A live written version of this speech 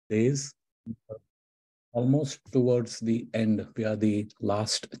days, almost towards the end. We are the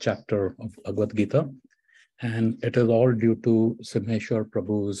last chapter of Bhagavad Gita, and it is all due to Simheshwar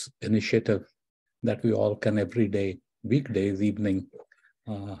Prabhu's initiative that we all can every day, weekdays, evening,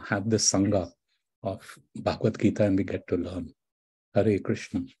 have this Sangha of Bhagavad Gita and we get to learn. Hare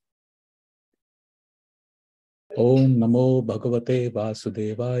Krishna. Om Namo Bhagavate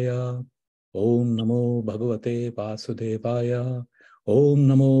Vasudevaya. Om Namo Bhagavate Vasudevaya. Om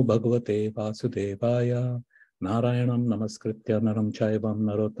Namo Bhagavate Vasudevaya. Narayanam Namaskritya Naram Chaivam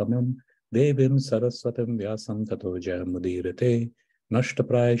Narottamam Devim Saraswatam Vyasam Tato Jayamudirate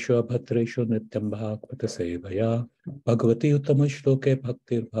Nashtaprayashu Bhatreshu Nityam Bhagavata Sevaya Bhagavati Uttamashloke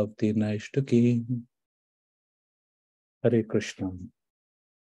Bhaktir Bhavti Naishtuki. Hare Krishna.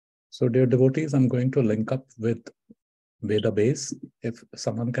 So, dear devotees, I'm going to link up with Vedabase. If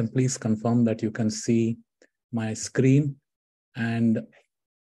someone can please confirm that you can see my screen and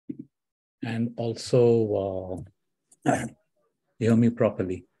also hear me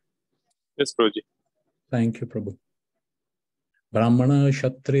properly. Yes, Prabhuji. Thank you, Prabhu. Brahmana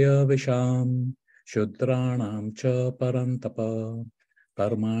Kshatriya Visham Shudranam Cha Parantapa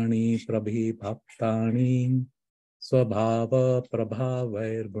Karmani Prabhi Bhaktani Swabhava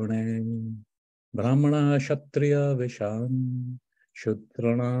Prabhavair Gune Brahmana Kshatriya Visham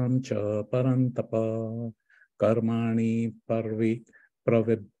Shudranam Cha Parantapa Karmani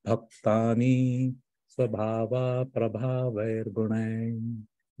Pravibhaktani Swabhava Prabhavair Gune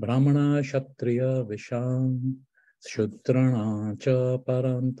Brahmana Kshatriya Visham Shudrana Cha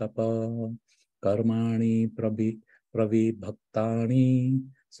Parantapa Karmani Pravibhaktani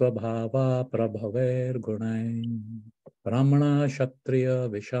Swabhava Prabhaver Gunai Brahmana Kshatriya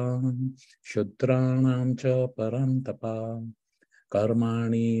Visham Shudranam Cha Parantapa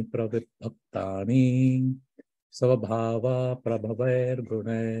Karmani Pravibhaktani Swabhava Prabhaver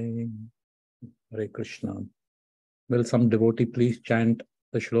Gunai. Hare Krishna. Will some devotee please chant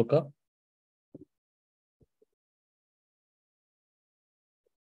the shloka?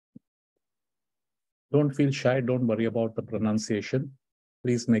 Don't feel shy, don't worry about the pronunciation.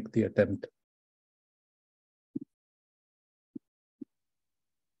 Please make the attempt.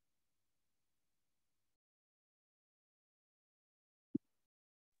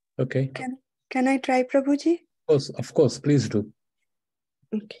 Okay. Can I try, Prabhuji? Of course, please do.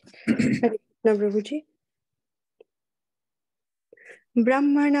 Okay. Now, Prabhuji.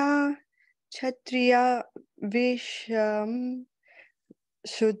 Brahmana Kshatriya Visham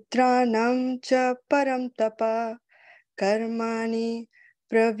Shudranam Cha Param Tapa Karmani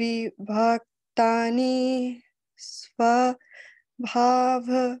Pravibhaktani Swabhava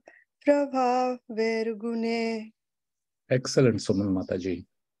Prabhav Vergune. Excellent, Suman Mataji.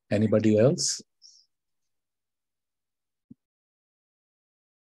 Anybody else?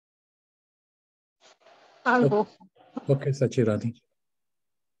 I'll go. Okay, Sachirani.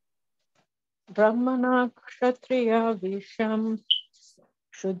 Brahmana Kshatriya Visham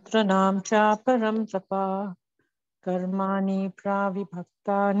Shudranam Cha Param Tapa Karmani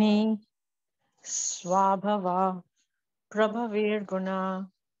Pravibhaktani Swabhava Prabhavir Guna.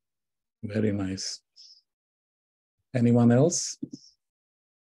 Very nice. Anyone else?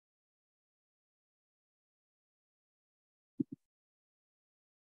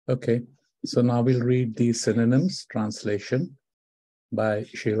 Okay, so now we'll read the synonyms translation by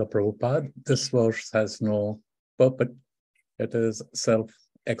Srila Prabhupada. This verse has no purport. It is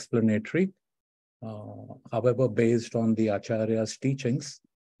self-explanatory. However, based on the Acharya's teachings,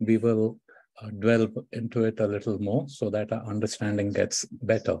 we will delve into it a little more so that our understanding gets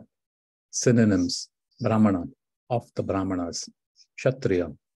better. Synonyms: Brahmana, of the Brahmanas;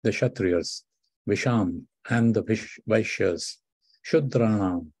 Kshatriya, the Kshatriyas; Visham, and the Vaishyas;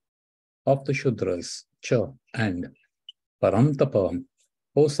 Shudrana, of the Shudras; Cha, and Parantapa,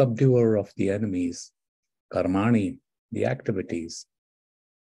 O subduer of the enemies; Karmani, the activities;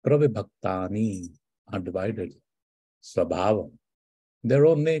 Pravibhaktani, are divided; Swabhava, their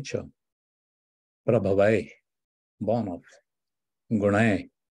own nature; Prabhavai, born of; Gunai,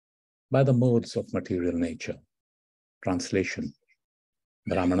 by the modes of material nature. Translation: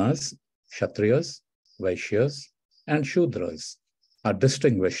 Brahmanas, Kshatriyas, Vaishyas, and Shudras are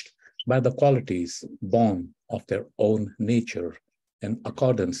distinguished by the qualities born of their own nature in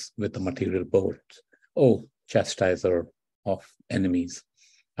accordance with the material modes. O chastiser of enemies.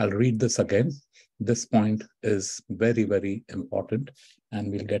 I'll read this again. This point is very, very important,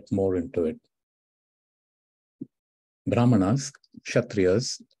 and we'll get more into it. Brahmanas,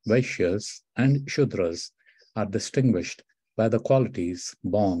 Kshatriyas, Vaishyas, and Shudras are distinguished by the qualities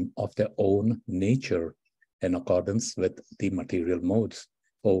born of their own nature in accordance with the material modes.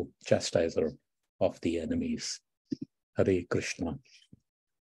 O chastiser of the enemies. Hare Krishna.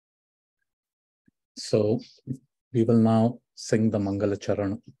 So we will now sing the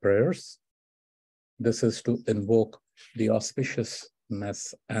Mangalacharan prayers. This is to invoke the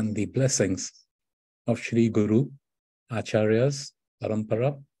auspiciousness and the blessings of Shri Guru, Acharyas,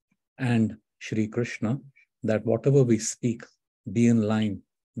 Parampara, and Shri Krishna, that whatever we speak be in line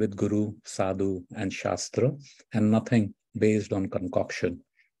with Guru, Sadhu, and Shastra, and nothing based on concoction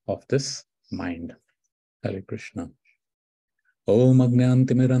of this mind. Hare Krishna. Om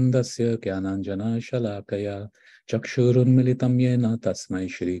Agnyantimirandasya Jnananjana Shalakaya Chakshurunmilitam Yena Tasmai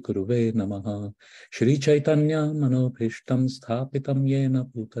Shri Guruve Namaha Shri Chaitanya Manobhishtam Sthapitam Yena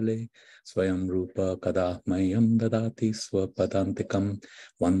Bhutale Swayam Rupa Kadahmayam Dadati Swapadantikam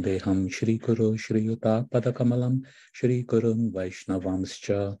Vandeham Shri Guru Shri Yuta Padakamalam Shri Gurun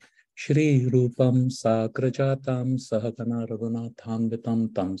Vaishnavamscha Shri Rupam Sakrajatam Sahagana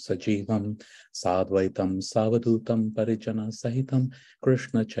Raghunathanvitam Tam Sajivam Sadvaitam Savadutam Parijana Sahitam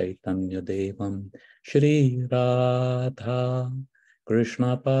Krishna Chaitanya Devam Shri Radha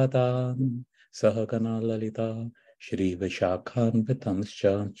Krishna Padam Sahagana Lalita Shri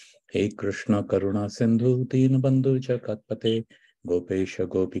Vishakhanvitamscha He Krishna Karuna Sindhu Deenabandhu Jagatpate Gopesha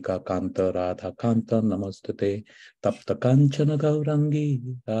Gopika Kanta Radha Kanta Namostate Tapta Kanchana Gaurangi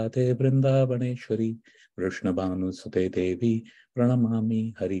Radhe Vrindavaneshwari Krishna Bhanu Sute Devi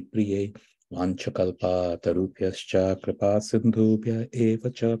Pranamami Hari Priye Vanchakalpa Tarupyascha Kripa Sindhubhya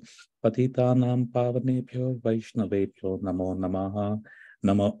Evacha Patitanam Pavanebhyo Vaishnavebhyo Namo Namaha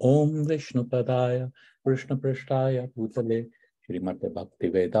Nama Om Vishnupadaya Krishna Prishtaya Bhutale Srimate Bhakti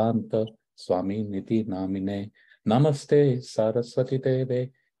Vedanta Swami Niti Namine Namaste Saraswati Deve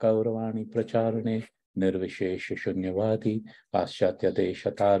Kauravani Pracharane Nirvishesha Shunyavadi Paschatya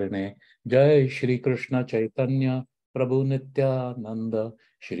Deshatarane Jai Shri Krishna Chaitanya Prabhu Nityananda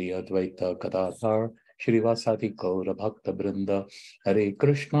Shri Advaita Gadadhar Shri Vasadi Gaura Bhakta Brinda Hare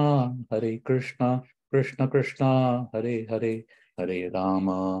Krishna Krishna Krishna Hare Hare Hare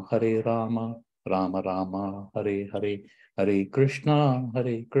Rama Rama Rama Hare Hare Hare Krishna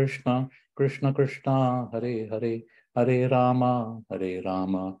Krishna Krishna Hare Hare Hare Rama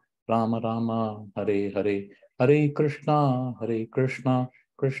Rama Rama Hare Hare Hare Krishna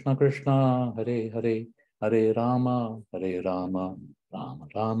Krishna Krishna Hare Hare Hare Rama Rama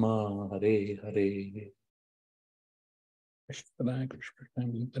Rama Hare Hare.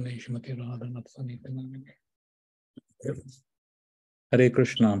 Hare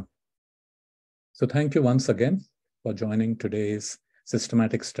Krishna. So thank you once again for joining today's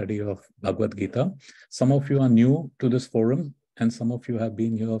systematic study of Bhagavad Gita. Some of you are new to this forum, and some of you have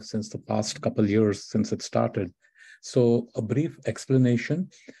been here since the past couple years since it started. So a brief explanation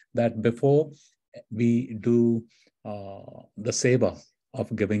that before we do the seva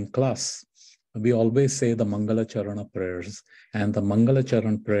of giving class, we always say the Mangala Charana prayers, and the Mangala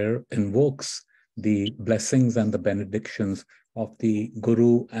Charan prayer invokes the blessings and the benedictions of the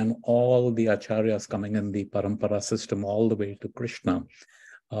Guru and all the Acharyas coming in the Parampara system all the way to Krishna,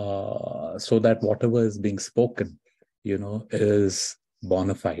 so that whatever is being spoken, is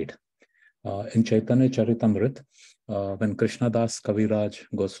bona fide. In Chaitanya Charitamrit, when Krishnadas Kaviraj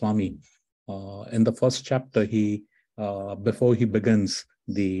Goswami, in the first chapter, he before he begins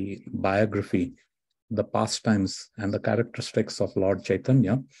the biography, the pastimes and the characteristics of Lord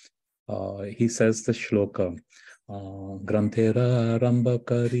Chaitanya, he says the shloka, Granthera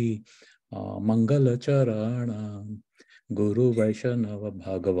Rambakari Mangala Charana Guru Vaishnava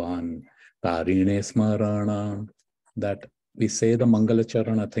Bhagavan Tarine Smarana, that we say the Mangala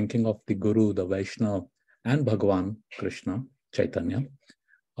Charana thinking of the Guru, the Vaishnava, and Bhagavan Krishna Chaitanya,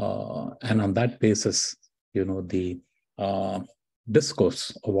 and on that basis, the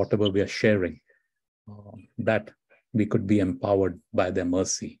discourse or whatever we are sharing, that we could be empowered by their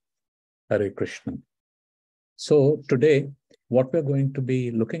mercy. Hare Krishna. So today, what we're going to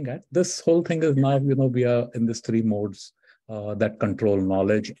be looking at, this whole thing is now, we are in these three modes that control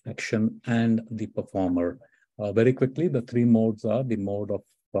knowledge, action, and the performer. Very quickly, the three modes are the mode of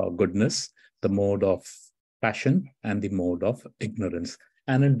goodness, the mode of passion, and the mode of ignorance.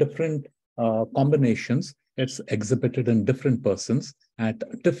 And in different combinations, it's exhibited in different persons at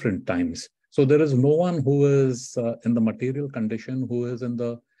different times. So there is no one who is in the material condition who is in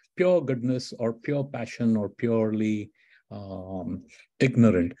the pure goodness or pure passion or purely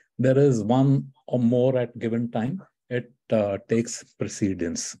ignorant. There is one or more at given time. It takes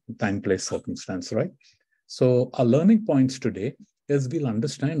precedence, time, place, circumstance, right? So our learning points today is we'll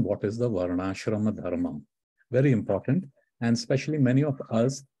understand what is the Varnashrama Dharma. Very important. And especially many of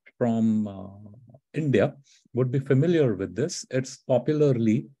us from India would be familiar with this. It's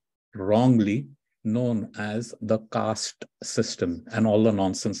popularly, wrongly known as the caste system and all the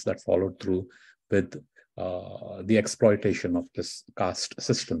nonsense that followed through with the exploitation of this caste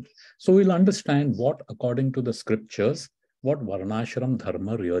system. So we'll understand what, according to the scriptures, what Varnashram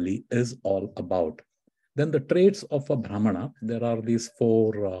Dharma really is all about. Then the traits of a Brahmana, there are these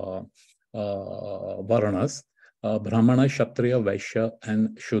four Varnas, Brahmana, Kshatriya, Vaishya,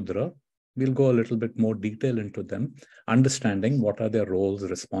 and Shudra. We'll go a little bit more detail into them, understanding what are their roles,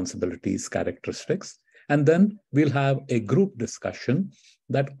 responsibilities, characteristics. And then we'll have a group discussion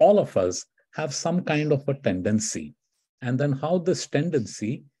that all of us have some kind of a tendency, and then how this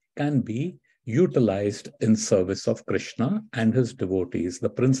tendency can be utilized in service of Krishna and his devotees, the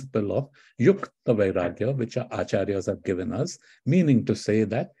principle of Yukta Vairagya, which our acharyas have given us, meaning to say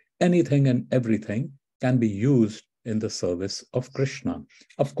that anything and everything can be used in the service of Krishna.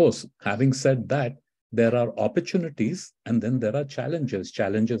 Of course, having said that, there are opportunities and then there are challenges.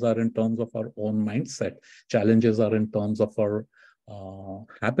 Challenges are in terms of our own mindset. Challenges are in terms of our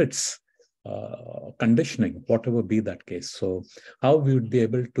habits, conditioning, whatever be that case. So how we would be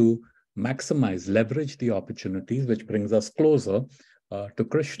able to maximize, leverage the opportunities, which brings us closer to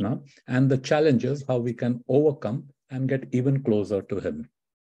Krishna, and the challenges, how we can overcome and get even closer to him.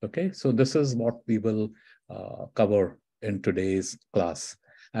 Okay, so this is what we will cover in today's class.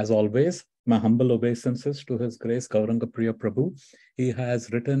 As always, my humble obeisances to His Grace Gauranga Priya Prabhu. He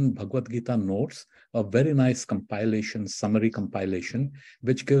has written Bhagavad Gita notes, a very nice compilation, summary compilation,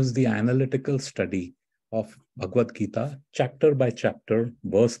 which gives the analytical study of Bhagavad Gita, chapter by chapter,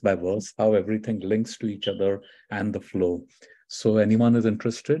 verse by verse, how everything links to each other and the flow. So anyone is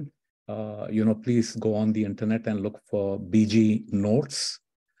interested, please go on the internet and look for BG notes.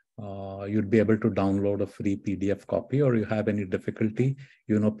 You'd be able to download a free PDF copy, or you have any difficulty,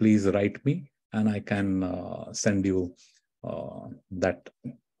 please write me and I can send you that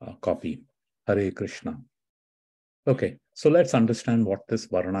copy. Hare Krishna. Okay, so let's understand what this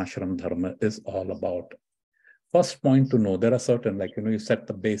Varnashram Dharma is all about. First point to know, there are certain, you set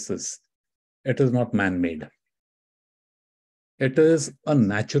the basis. It is not man-made. It is a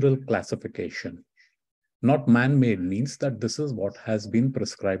natural classification. Not man-made means that this is what has been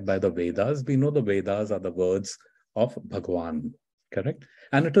prescribed by the Vedas. We know the Vedas are the words of Bhagwan, correct?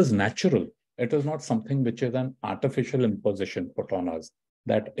 And it is natural. It is not something which is an artificial imposition put on us,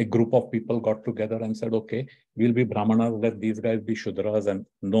 that a group of people got together and said, okay, we'll be Brahmanas, let these guys be Shudras. And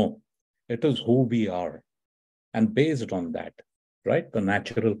no, it is who we are. And based on that, right, the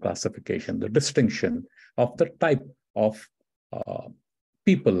natural classification, the distinction of the type of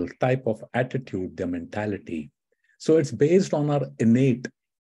people, type of attitude, their mentality. So it's based on our innate,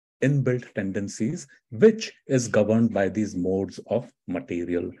 inbuilt tendencies, which is governed by these modes of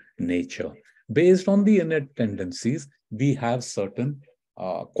material nature. Based on the innate tendencies, we have certain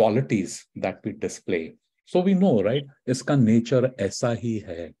qualities that we display. So we know, right, iska nature aisa hi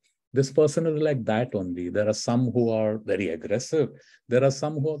hai. This person is like that only. There are some who are very aggressive. There are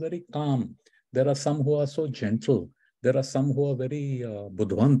some who are very calm. There are some who are so gentle. There are some who are very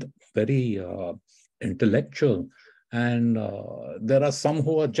budhwant, very intellectual. And there are some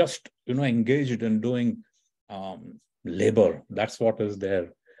who are just, engaged in doing labor. That's what is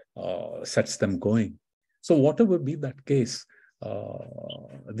there, sets them going. So whatever be that case,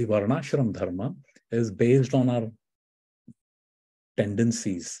 the Varnashram Dharma is based on our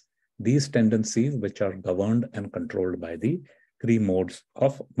tendencies. These tendencies which are governed and controlled by the three modes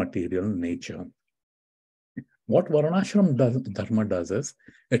of material nature. What Varnashram Dharma does is,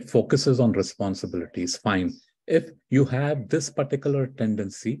 it focuses on responsibilities. Fine. If you have this particular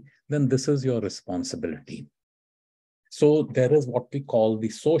tendency, then this is your responsibility. So there is what we call the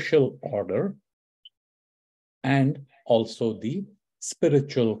social order and also the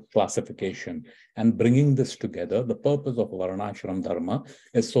spiritual classification. And bringing this together, the purpose of Varnashram Dharma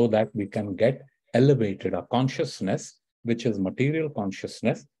is so that we can get elevated. Our consciousness, which is material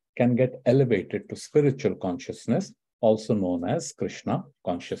consciousness, can get elevated to spiritual consciousness, also known as Krishna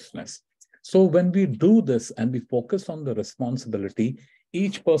consciousness. So when we do this and we focus on the responsibility,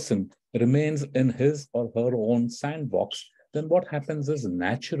 each person remains in his or her own sandbox, then what happens is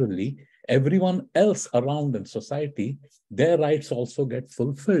naturally everyone else around in society, their rights also get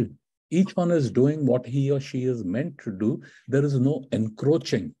fulfilled. Each one is doing what he or she is meant to do. There is no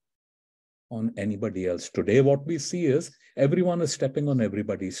encroaching on anybody else. Today, what we see is everyone is stepping on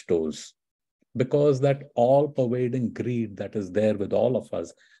everybody's toes, because that all-pervading greed that is there with all of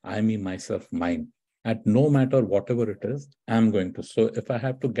us, I, me, myself, mine, at no matter whatever it is, I'm going to. So if I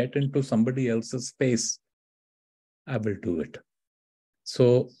have to get into somebody else's space, I will do it.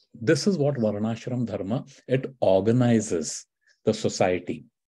 So this is what Varnashram Dharma, it organizes the society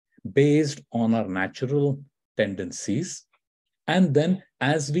based on our natural tendencies. And then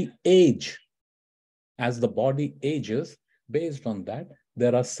as we age, as the body ages, based on that,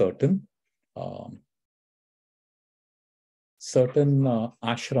 there are certain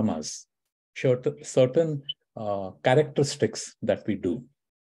ashramas, certain characteristics that we do,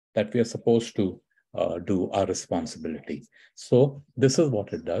 that we are supposed to do our responsibility. So this is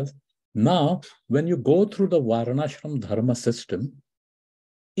what it does. Now, when you go through the Varnashram Dharma system,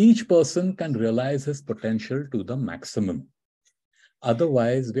 each person can realize his potential to the maximum.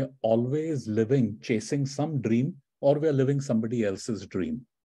 Otherwise, we are always living, chasing some dream, or we are living somebody else's dream.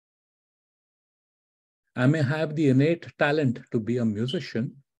 I may have the innate talent to be a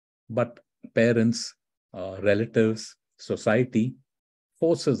musician, but parents, relatives, society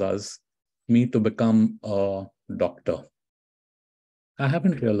forces me to become a doctor. I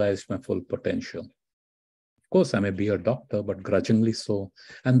haven't realized my full potential. Of course, I may be a doctor, but grudgingly so.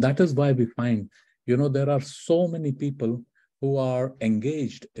 And that is why we find, there are so many people who are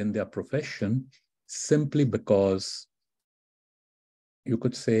engaged in their profession simply because, you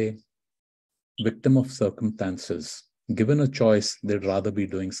could say, victim of circumstances. Given a choice, they'd rather be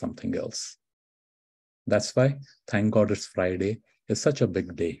doing something else. That's why, thank God it's Friday, is such a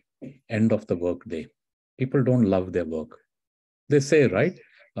big day, end of the work day. People don't love their work. They say, right,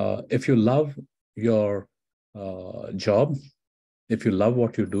 if you love your job, if you love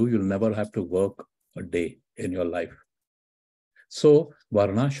what you do, you'll never have to work a day in your life. So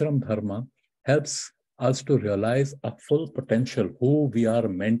Varnashram Dharma helps us to realize our full potential, who we are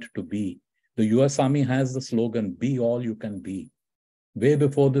meant to be. The US Army has the slogan, be all you can be. Way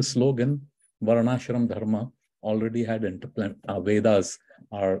before this slogan, Varnashram Dharma already had our Vedas,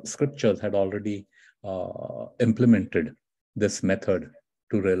 our scriptures had already implemented this method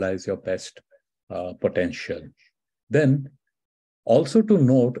to realize your best potential. Then also to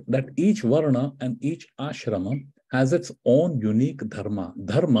note that each Varna and each Ashrama has its own unique dharma.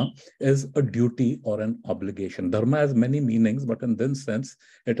 Dharma is a duty or an obligation. Dharma has many meanings, but in this sense,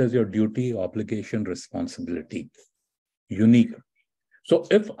 it is your duty, obligation, responsibility. Unique. So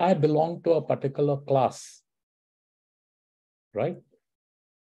if I belong to a particular class, right,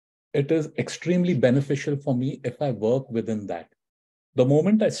 it is extremely beneficial for me if I work within that. The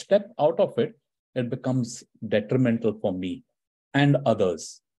moment I step out of it, it becomes detrimental for me and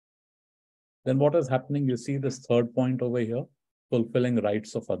others. Then what is happening? You see this third point over here, fulfilling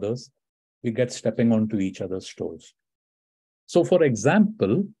rights of others. We get stepping onto each other's toes. So for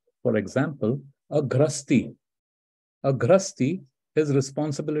example, a grasti, his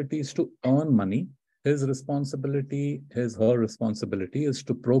responsibility is to earn money. Her responsibility is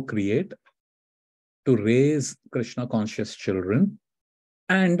to procreate, to raise Krishna conscious children,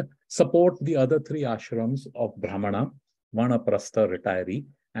 and support the other three ashrams of Brahmana, Vanaprastha, retiree,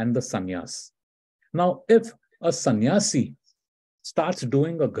 and the sannyas. Now, if a sannyasi starts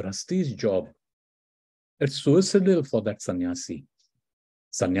doing a grasti's job, it's suicidal for that sannyasi.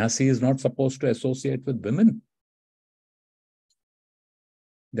 Sannyasi is not supposed to associate with women.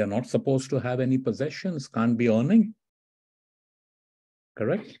 They're not supposed to have any possessions, can't be earning.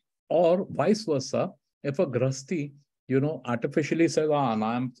 Correct? Or vice versa, if a grasti, artificially says, now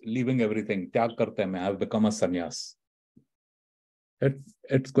I'm leaving everything, tyag karte hain, I've become a sannyas.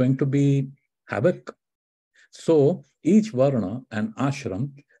 It's going to be havoc. So each varna and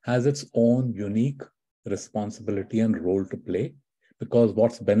ashram has its own unique responsibility and role to play, because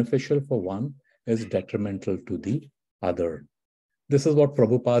what's beneficial for one is detrimental to the other. This is what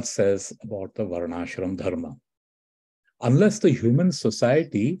Prabhupada says about the Varnashram Dharma. Unless the human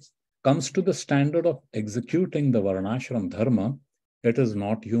society comes to the standard of executing the Varnashram Dharma, it is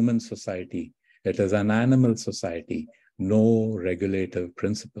not human society. It is an animal society. No regulative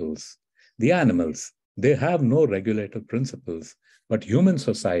principles. The animals, they have no regulative principles, but human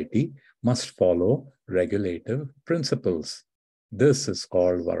society must follow regulative principles. This is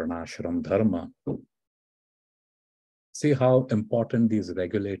called Varnashram Dharma. See how important these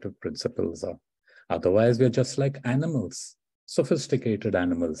regulative principles are. Otherwise, we're just like animals, sophisticated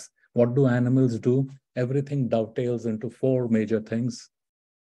animals. What do animals do? Everything dovetails into four major things: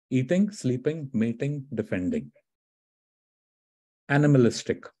 eating, sleeping, mating, defending.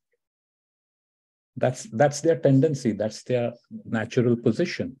 Animalistic. That's their tendency. That's their natural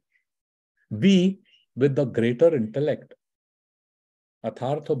position. We, with the greater intellect,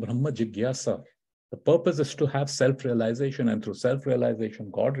 Athartha Brahma Jigyasa, the purpose is to have self-realization, and through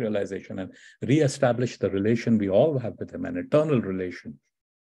self-realization, God realization, and re-establish the relation we all have with Him, an eternal relation.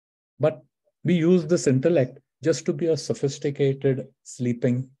 But we use this intellect just to be a sophisticated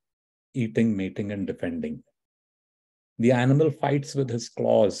sleeping, eating, mating, and defending. The animal fights with his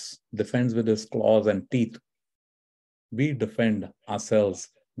claws, defends with his claws and teeth. We defend ourselves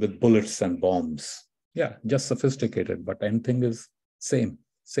with bullets and bombs. Yeah, just sophisticated, but anything is same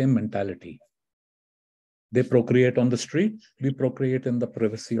mentality. They procreate on the street, we procreate in the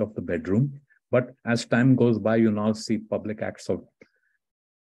privacy of the bedroom. But as time goes by, you now see public acts of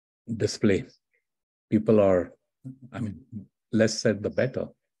display. People are, less said the better.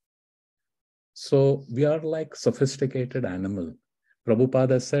 So we are like sophisticated animal.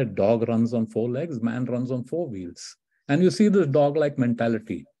 Prabhupada said, dog runs on 4 legs, man runs on 4 wheels. And you see this dog-like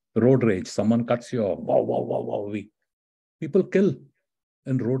mentality, road rage, someone cuts you off, wow, wow, wow, wow. People kill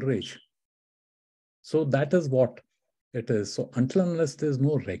in road rage. So that is what it is. So until unless there's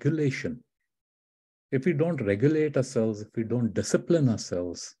no regulation, if we don't regulate ourselves, if we don't discipline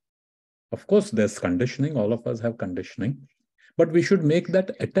ourselves, of course, there's conditioning. All of us have conditioning, but we should make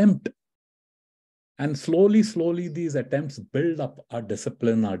that attempt. And slowly, slowly, these attempts build up our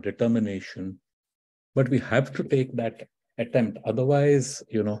discipline, our determination. But we have to take that attempt. Otherwise,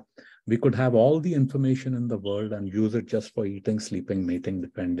 we could have all the information in the world and use it just for eating, sleeping, mating,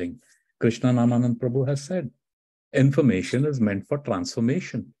 defending. Krishna Namanand Prabhu has said, information is meant for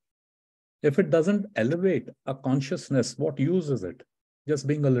transformation. If it doesn't elevate a consciousness, what use is it? Just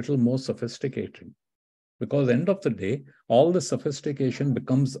being a little more sophisticated. Because end of the day, all the sophistication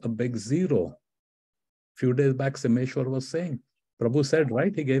becomes a big zero. Few days back, Simeshwar was saying, Prabhu said,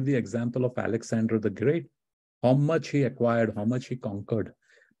 right? He gave the example of Alexander the Great, how much he acquired, how much he conquered.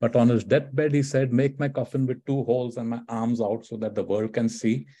 But on his deathbed, he said, make my coffin with 2 holes and my arms out so that the world can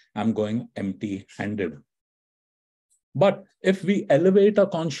see I'm going empty-handed. But if we elevate our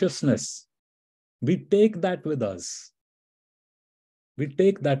consciousness, we take that with us. We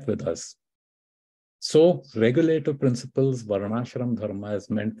take that with us. So regulative principles, Varnashram Dharma is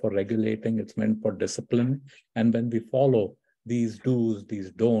meant for regulating, it's meant for discipline. And when we follow these do's,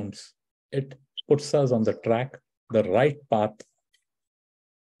 these don'ts, it puts us on the track, the right path,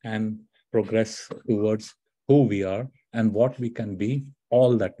 and progress towards who we are and what we can be,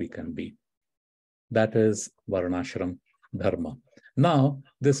 all that we can be. That is Varnashram Dharma. Now,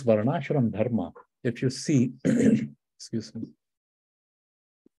 this Varnashram Dharma, if you see, excuse me,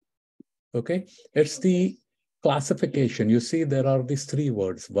 okay, it's the classification. You see, there are these 3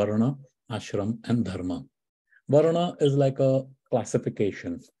 words, Varna, Ashram, and Dharma. Varna is like a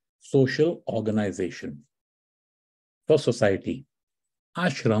classification, social organization for society.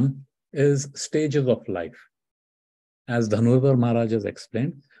 Ashram is stages of life. As Dhanurvar Maharaj has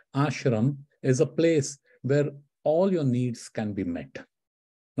explained, ashram is a place where all your needs can be met.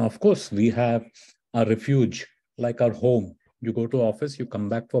 Now, of course, we have a refuge, like our home. You go to office, you come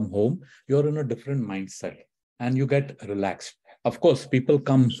back from home, you're in a different mindset and you get relaxed. Of course, people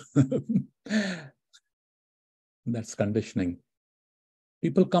come, that's conditioning.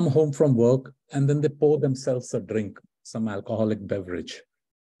 People come home from work and then they pour themselves a drink, some alcoholic beverage,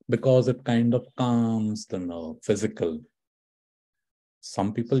 because it kind of calms the nerve, physical.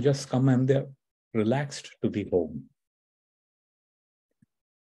 Some people just come and they're relaxed to be home.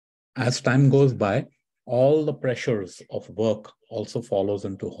 As time goes by, all the pressures of work also follows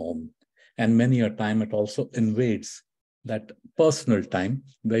into home. And many a time it also invades that personal time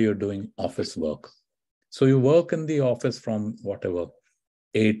where you're doing office work. So you work in the office from whatever,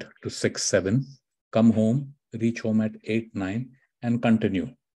 8 to 6, 7, come home, reach home at 8, 9, and continue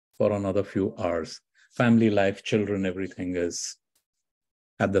for another few hours. Family life, children, everything is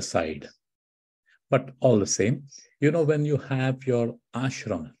at the side. But all the same, when you have your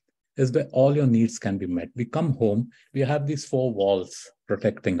ashram, is where all your needs can be met. We come home, we have these 4 walls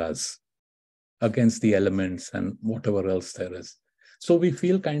protecting us against the elements and whatever else there is. So we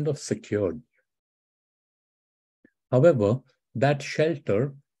feel kind of secured. However, that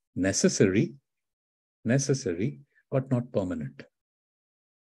shelter, necessary, but not permanent.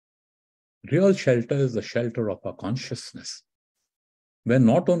 Real shelter is the shelter of our consciousness, where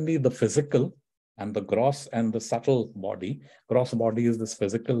not only the physical and the gross and the subtle body, gross body is this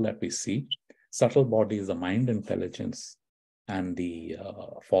physical that we see, subtle body is the mind intelligence and the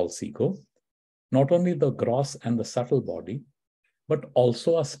false ego. Not only the gross and the subtle body, but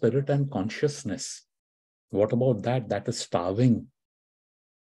also our spirit and consciousness. What about that? That is starving.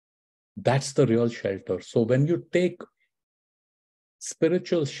 That's the real shelter. So when you take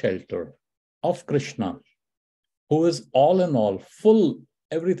spiritual shelter of Krishna, who is all in all, full,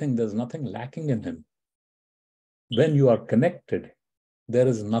 everything, there's nothing lacking in him. When you are connected, there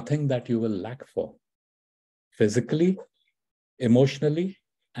is nothing that you will lack for, physically, emotionally,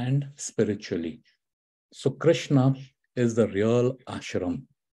 and spiritually. So Krishna is the real ashram,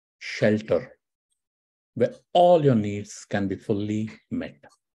 shelter, where all your needs can be fully met.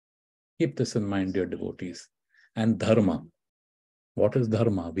 Keep this in mind, dear devotees. And dharma. What is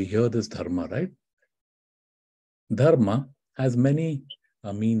dharma? We hear this dharma, right? Dharma has many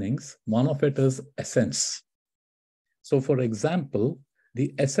meanings. One of it is essence. So, for example,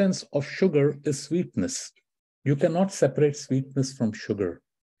 the essence of sugar is sweetness. You cannot separate sweetness from sugar.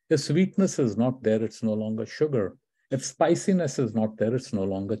 If sweetness is not there, it's no longer sugar. If spiciness is not there, it's no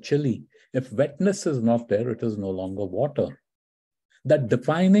longer chili. If wetness is not there, it is no longer water. That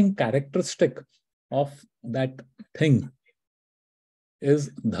defining characteristic of that thing is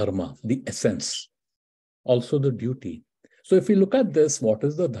dharma, the essence, also the duty. So if we look at this, what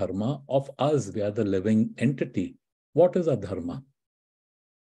is the dharma of us? We are the living entity. What is a dharma?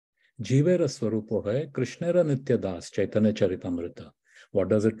 Jivera swarupo hai Krishnera nityadas chaitanya charitamrita. What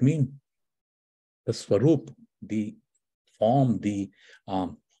does it mean? The swarup, the form, the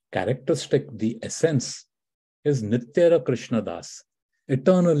characteristic, the essence is nityara Krishna das,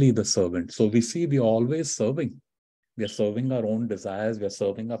 eternally the servant. So we see we are always serving. We are serving our own desires. We are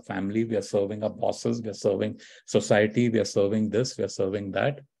serving our family. We are serving our bosses. We are serving society. We are serving this. We are serving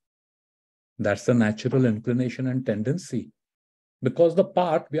that. That's the natural inclination and tendency. Because the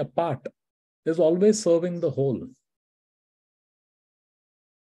part, we are part, is always serving the whole.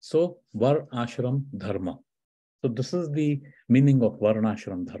 So, Var Ashram Dharma. So this is the meaning of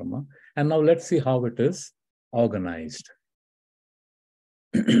Varnashram Dharma. And now let's see how it is organized.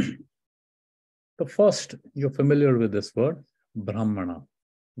 The first, you're familiar with this word, Brahmana.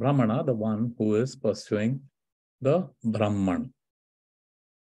 Brahmana, the one who is pursuing the Brahman.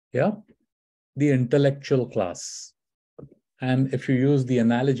 Yeah, the intellectual class. And if you use the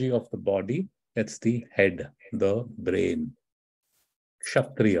analogy of the body, it's the head, the brain.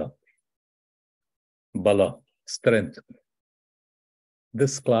 Kshatriya, Bala, strength.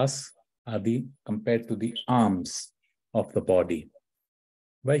 This class are the compared to the arms of the body.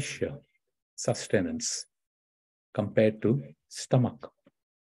 Vaishya, sustenance, compared to stomach.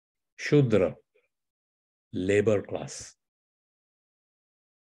 Shudra, labor class,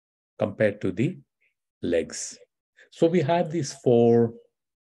 compared to the legs. So we have these four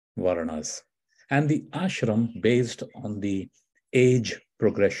varnas. And the ashram, based on the age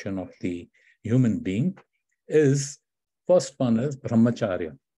progression of the human being, is, first one is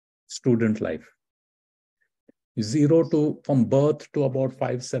brahmacharya, student life. From birth to about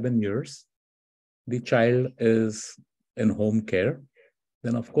 5-7 years, the child is in home care.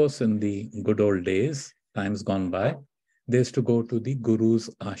 Then, of course, in the good old days, times gone by, they used to go to the guru's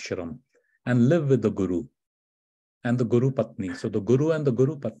ashram and live with the guru and the guru patni. So the guru and the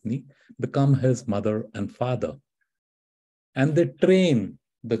guru patni become his mother and father. And they train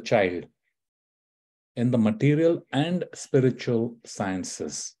the child in the material and spiritual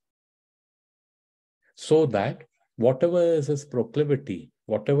sciences, so that whatever is his proclivity,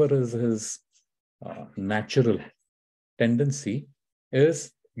 whatever is his natural tendency,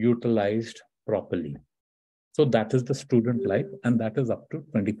 is utilized properly. So that is the student life, and that is up to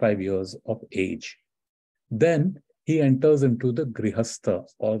 25 years of age. Then he enters into the grihastha,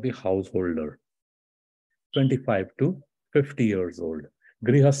 or the householder, 25 to 50 years old.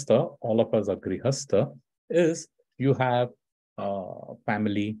 Grihastha, all of us are grihastha, is you have a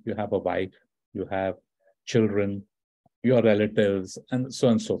family, you have a wife, you have children, your relatives, and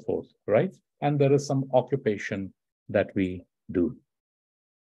so forth, right? And there is some occupation that we do.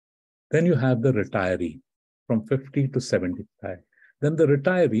 Then you have the retiree from 50 to 75. Then the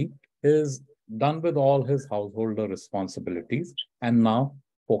retiree is done with all his householder responsibilities and now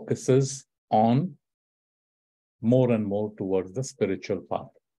focuses on more and more towards the spiritual path.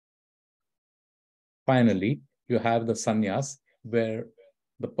 Finally, you have the sannyas, where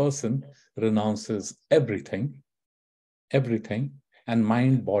the person renounces everything, and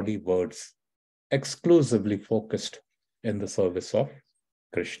mind, body, words, exclusively focused in the service of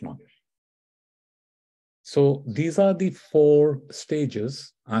Krishna. So these are the four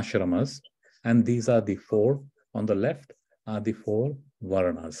stages, ashramas, and these are the four, on the left are the four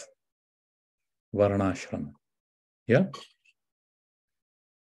varnas, varnashrama. Yeah?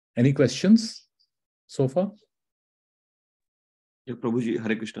 Any questions so far? Yeah, Prabhuji,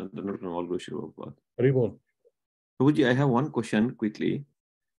 Hare Krishna. Very well. Prabhuji, I have one question quickly.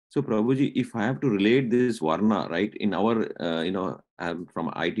 So, Prabhuji, if I have to relate this Varna, right, in our, I'm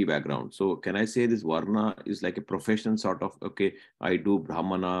from IT background. So, can I say this Varna is like a profession sort of, okay, I do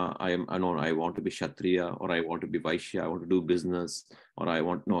Brahmana, I want to be Kshatriya, or I want to be Vaishya, I want to do business, or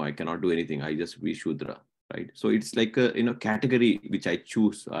I cannot do anything, I just be Shudra. right? So it's like a category which I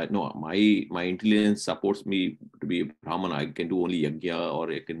choose. No, my intelligence supports me to be a Brahmana. I can do only yajna,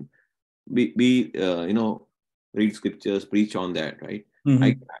 or I can be read scriptures, preach on that, right?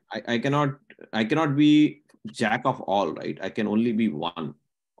 Mhm. I cannot be jack of all, right? I can only be one.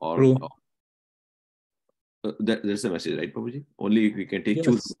 Or True. That's the message, right, Prabhuji? Only if we can choose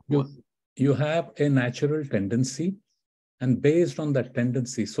Yes, one. you have a natural tendency, and based on that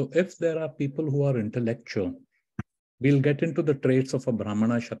tendency, so if there are people who are intellectual, we'll get into the traits of a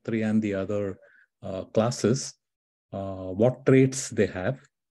Brahmana, Kshatriya, and the other classes, what traits they have.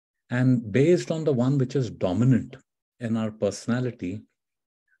 And based on the one which is dominant in our personality,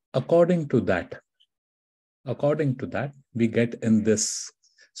 according to that, we get in this.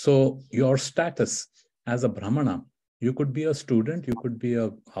 So your status as a Brahmana, you could be a student, you could be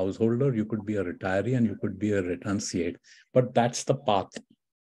a householder, you could be a retiree, and you could be a renunciate. But that's the path,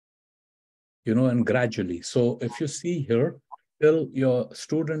 and gradually. So if you see here, till your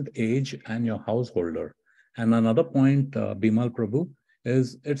student age and your householder. And another point, Bimal Prabhu,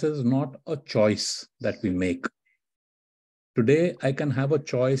 is it is not a choice that we make. Today, I can have a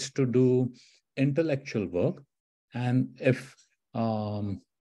choice to do intellectual work. And if,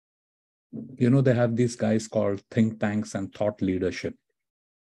 they have these guys called think tanks and thought leadership.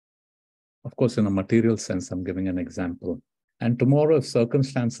 Of course, in a material sense, I'm giving an example. And tomorrow, if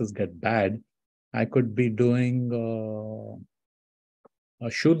circumstances get bad, I could be doing a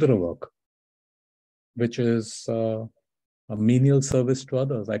Shudra work, which is a menial service to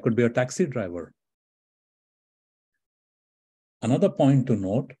others. I could be a taxi driver. Another point to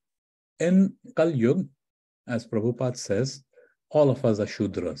note, in Kal Yuga, as Prabhupada says, all of us are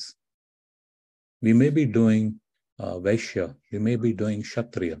Shudras. We may be doing Vaishya, we may be doing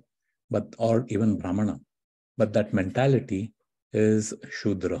Kshatriya, or even Brahmana, but that mentality is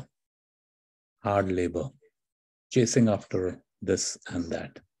Shudra, hard labor, chasing after this and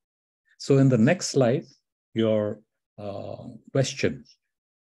that. So in the next slide, your question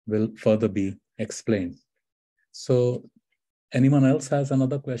will further be explained. So anyone else has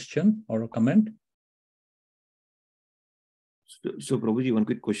another question or a comment? So Prabhuji, one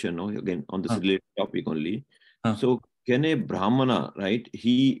quick question, again, on this related topic only. So can a Brahmana, right?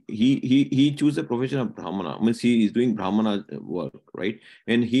 He choose a profession of Brahmana. Means he is doing Brahmana work, right?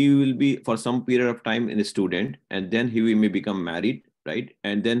 And he will be for some period of time in a student, and then he may become married, right?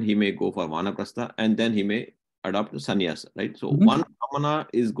 And then he may go for Vanaprastha, and then he may adopt sannyasa, right? So one Brahmana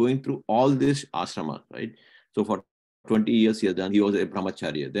is going through all this ashrama, right? So for 20 years he has done, he was a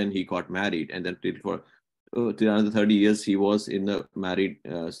brahmacharya, then he got married, and then for till another 30 years he was in the married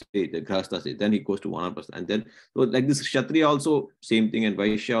state, the grahastha state. Then he goes to Vanaprastha, and then so like this Kshatriya also same thing, and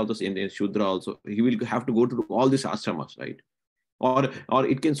Vaishya also same thing, and Shudra also. He will have to go to all these ashramas, right? Or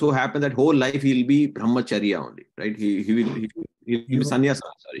it can so happen that whole life he'll be brahmacharya only, right? He'll be sannyasa.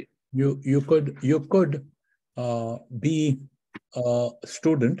 Sorry. You could be a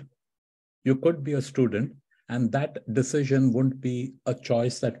student. You could be a student, and that decision wouldn't be a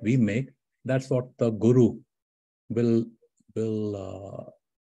choice that we make. That's what the guru will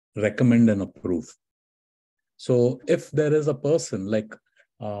recommend and approve. So if there is a person like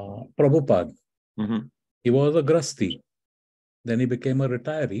Prabhupada, he was a grasti, then he became a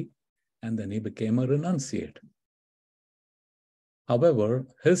retiree, and then he became a renunciate. However,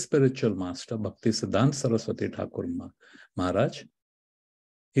 his spiritual master, Bhaktisiddhanta Saraswati Thakur Maharaj,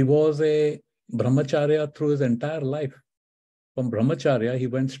 he was a brahmacharya through his entire life. From brahmacharya, he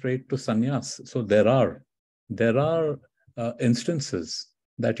went straight to sannyas. So there are instances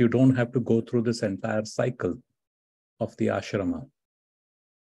that you don't have to go through this entire cycle of the ashrama.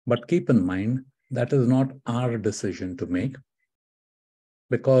 But keep in mind, that is not our decision to make,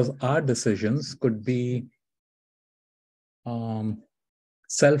 because our decisions could be some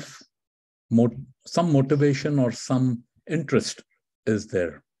motivation or some interest is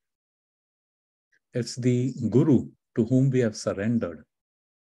there. It's the guru to whom we have surrendered.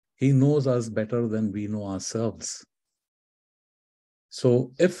 He knows us better than we know ourselves.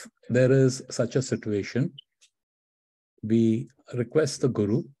 So if there is such a situation, we request the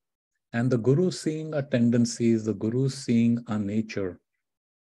guru, and the guru seeing our tendencies, the guru seeing our nature,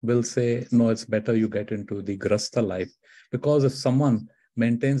 will say, no, it's better you get into the grasta life. Because if someone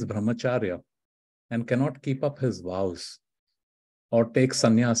maintains brahmacharya and cannot keep up his vows, or takes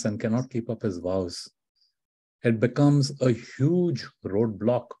sannyas and cannot keep up his vows, it becomes a huge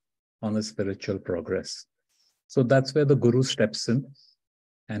roadblock on his spiritual progress. So that's where the guru steps in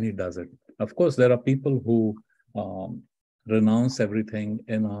and he does it. Of course, there are people who renounce everything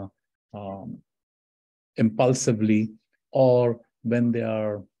in a impulsively, or when they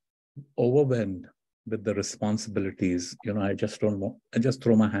are overwhelmed with the responsibilities, I just don't know, I just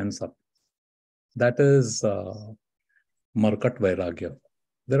throw my hands up. That is Markat Vairagya.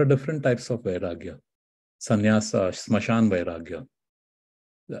 There are different types of Vairagya. Sannyasa, Smashan Vairagya.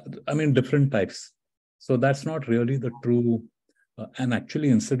 I mean, different types. So that's not really the true, and actually,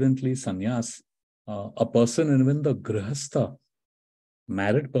 incidentally, sannyas, a person, even the grihastha,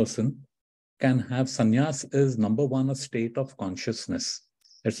 married person, can have sannyas is number one, a state of consciousness.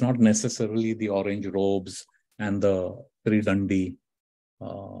 It's not necessarily the orange robes and the tridandi.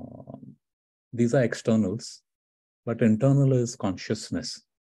 These are externals, but internal is consciousness.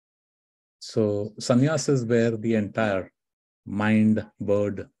 So sannyas is where the entire mind,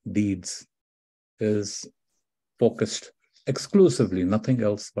 word, deeds is focused exclusively, nothing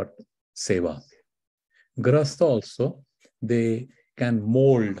else but seva. Grahastha also, they can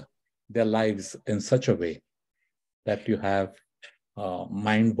mold their lives in such a way that you have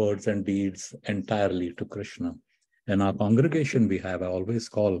mind, words, and deeds entirely to Krishna. In our congregation, we have, I always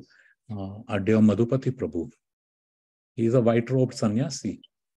call our dear Madhupati Prabhu. He is a white-robed sannyasi,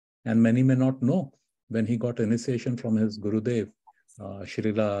 and many may not know when he got initiation from his Gurudev,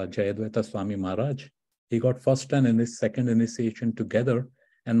 Srila Jayadvaita Swami Maharaj. He got first and second initiation together,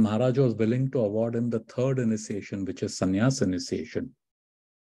 and Maharaj was willing to award him the third initiation, which is sannyas initiation.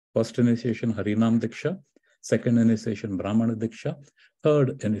 First initiation, Harinam Diksha. Second initiation, Brahmana Diksha.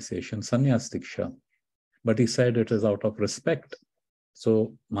 Third initiation, sannyas Diksha. But he said it is out of respect.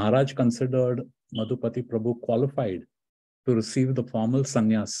 So Maharaj considered Madhupati Prabhu qualified to receive the formal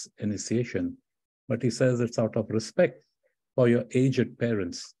sannyas initiation. But he says it's out of respect for your aged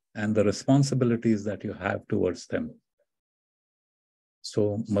parents and the responsibilities that you have towards them.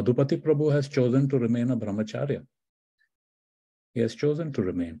 So Madhupati Prabhu has chosen to remain a brahmacharya. He has chosen to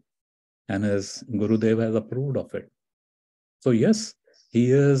remain, and his Gurudev has approved of it. So yes,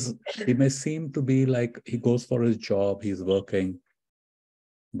 he may seem to be like he goes for his job, he's working,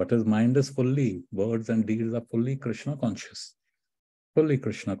 but his mind is fully, words and deeds are fully Krishna conscious. Fully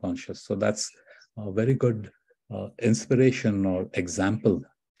Krishna conscious. So that's a very good inspiration or example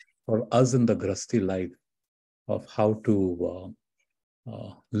for us in the Grasti life of how to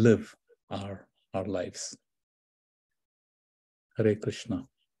live our lives. Hare Krishna.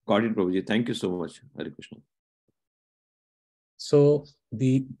 Got it, Prabhuji. Thank you so much. Hare Krishna. So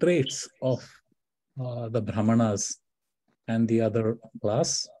the traits of the Brahmanas and the other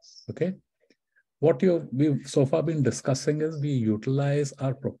class, okay? What we've so far been discussing is we utilize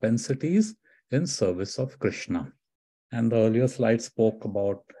our propensities in service of Krishna. And the earlier slide spoke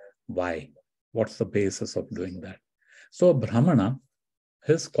about why. What's the basis of doing that? So Brahmana,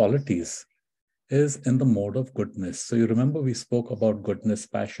 his qualities is in the mode of goodness. So you remember we spoke about goodness,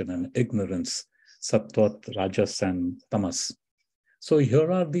 passion, and ignorance, Sattvat, Rajas, and Tamas. So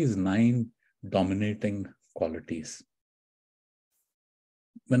here are these 9 dominating qualities.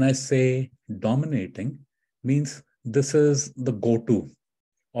 When I say dominating, means this is the go-to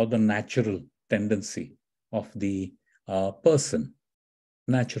or the natural tendency of the person,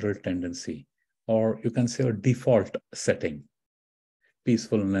 natural tendency, or you can say a default setting.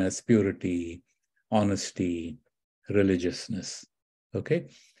 Peacefulness, purity, honesty, religiousness. Okay.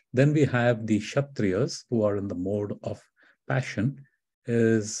 Then we have the Kshatriyas who are in the mode of passion,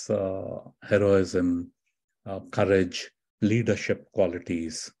 is heroism, courage, leadership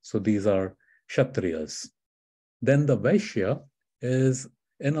qualities. So these are Kshatriyas. Then the Vaishya is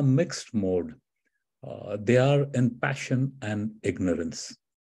in a mixed mode. They are in passion and ignorance.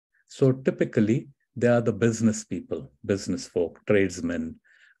 So typically, they are the business people, business folk, tradesmen,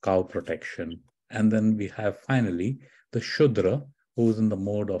 cow protection. And then we have finally the Shudra, who's in the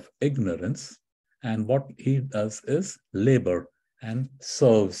mode of ignorance. And what he does is labor and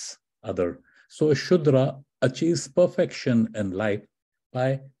serves other. So a Shudra achieves perfection in life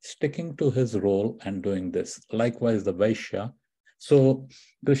by sticking to his role and doing this. Likewise, the Vaishya. So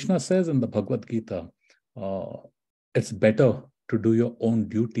Krishna says in the Bhagavad Gita, it's better to do your own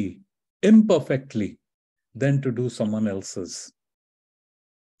duty imperfectly than to do someone else's.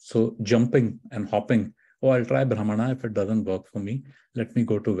 So jumping and hopping, oh, I'll try Brahmana. If it doesn't work for me, let me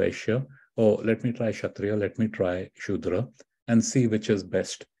go to Vaishya. Oh, let me try Kshatriya. Let me try Shudra and see which is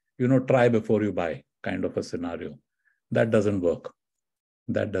best. Try before you buy kind of a scenario. That doesn't work.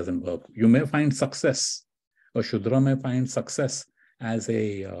 That doesn't work. You may find success. A Shudra may find success as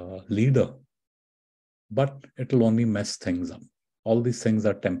a leader, but it will only mess things up. All these things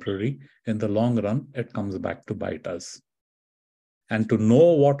are temporary. In the long run, it comes back to bite us. And to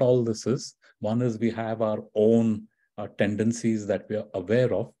know what all this is, one is we have our own tendencies that we are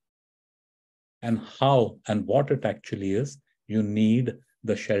aware of, and how and what it actually is. You need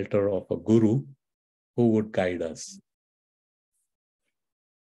the shelter of a guru who would guide us.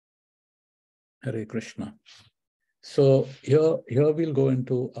 Hare Krishna. So here we'll go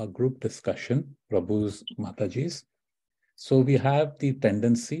into a group discussion, Prabhu's, Mataji's. So we have the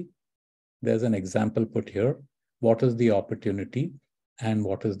tendency. There's an example put here. What is the opportunity and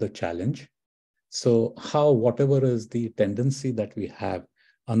what is the challenge? So how, whatever is the tendency that we have,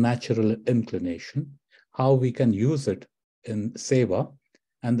 a natural inclination, how we can use it in seva,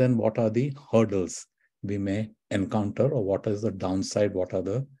 and then what are the hurdles we may encounter, or what is the downside, what are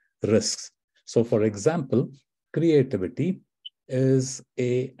the risks. So for example, creativity is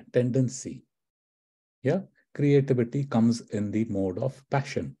a tendency. Yeah, creativity comes in the mode of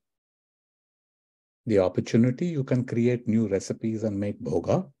passion. The opportunity, you can create new recipes and make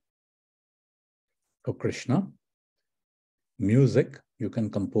bhoga for Krishna. Music, you can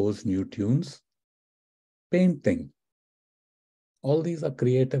compose new tunes. Painting, all these are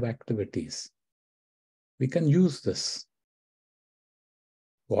creative activities. We can use this.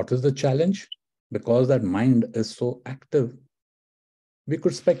 What is the challenge? Because that mind is so active, we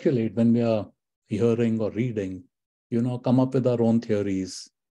could speculate when we are hearing or reading, come up with our own theories,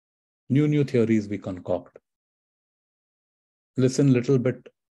 new theories we concoct. Listen a little bit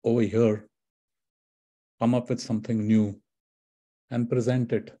over here, come up with something new and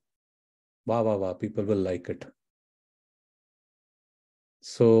present it. Wah, wah, wah, people will like it.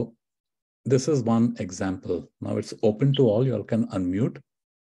 So this is one example. Now it's open to all. You all can unmute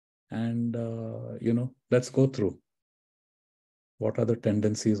and, let's go through. What are the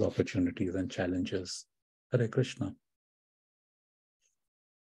tendencies, opportunities, and challenges? Hare Krishna.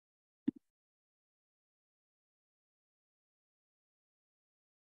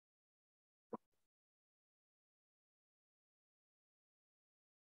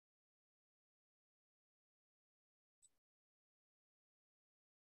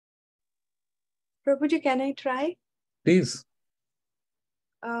 Prabhuji, can I try? Please.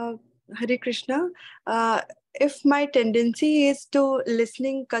 Hare Krishna. If my tendency is to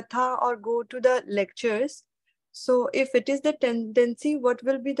listening katha or go to the lectures, so if it is the tendency, what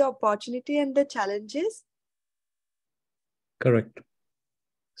will be the opportunity and the challenges? Correct.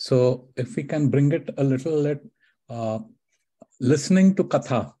 So if we can bring it a little, listening to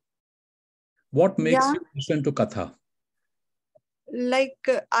katha. What makes you listen to katha? Like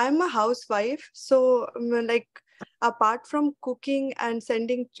I'm a housewife, so like apart from cooking and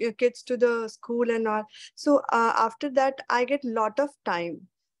sending kids to the school and all, so after that I get lot of time.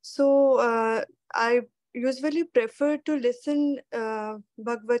 So I usually prefer to listen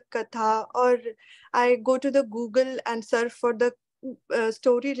Bhagavad Katha, or I go to the Google and search for the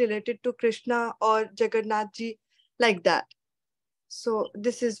story related to Krishna or Jagannath ji, like that. So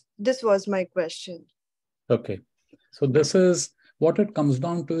this was my question. Okay. So this is what it comes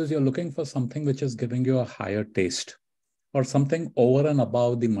down to, is you're looking for something which is giving you a higher taste, or something over and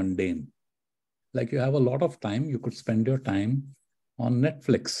above the mundane. Like you have a lot of time, you could spend your time on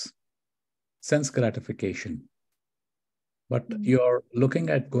Netflix, sense gratification. But you're looking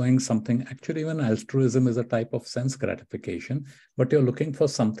at going something, actually even altruism is a type of sense gratification, but you're looking for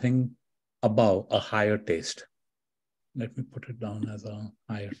something above, a higher taste. Let me put it down as a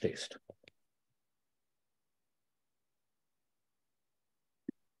higher taste.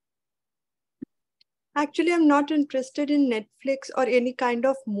 Actually, I'm not interested in Netflix or any kind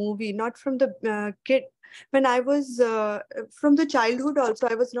of movie, not from the kid. When I was from the childhood also,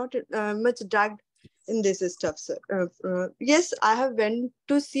 I was not much dragged in this stuff. Sir. Yes, I have went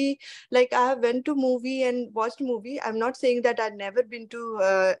to see, like I have went to movie and watched movie. I'm not saying that I've never been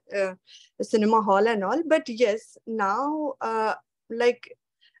to a cinema hall and all, but yes, now like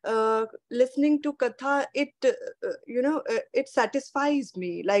listening to katha, it it satisfies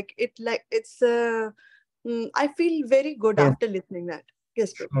me. Like it's I feel very good after listening that.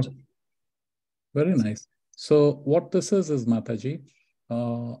 Yes, Prabhuji. Very nice. So what this is Mataji,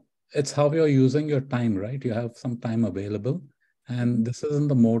 it's how you're using your time, right? You have some time available, and this is in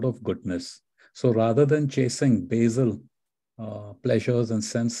the mode of goodness. So rather than chasing basal pleasures and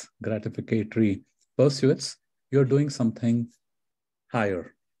sense gratificatory pursuits, you're doing something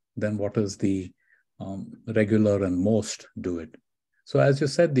higher than what is the regular and most do it. So as you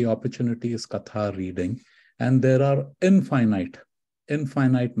said, the opportunity is katha reading, and there are infinite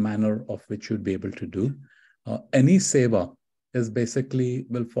manner of which you'd be able to do. Any seva is basically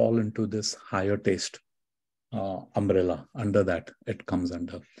will fall into this higher taste umbrella. Under that, it comes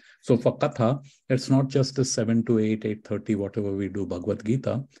under. So for katha, it's not just the 7 to 8, 8:30, whatever we do Bhagavad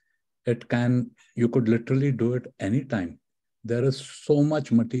Gita. You could literally do it anytime. There is so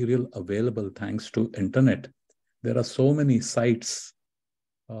much material available thanks to internet. There are so many sites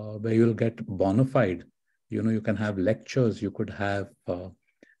where you'll get bona fide. You can have lectures, you could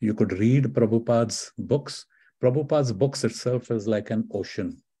read Prabhupada's books. Prabhupada's books itself is like an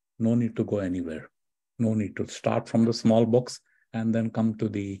ocean. No need to go anywhere. No need to start from the small books and then come to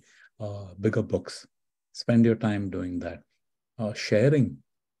the bigger books. Spend your time doing that. Sharing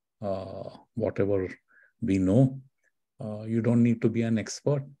whatever we know. You don't need to be an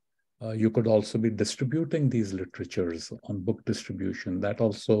expert. You could also be distributing these literatures on book distribution. That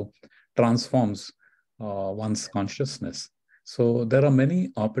also transforms one's consciousness. So there are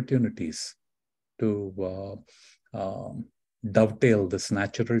many opportunities to dovetail this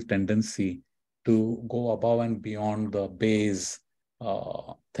natural tendency to go above and beyond the base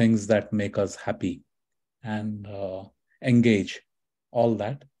things that make us happy and engage all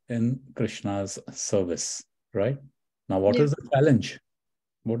that in Krishna's service, right? Now, what is the challenge?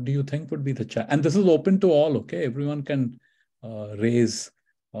 What do you think would be the challenge? And this is open to all, okay? Everyone can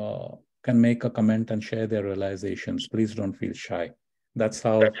can make a comment and share their realizations. Please don't feel shy. That's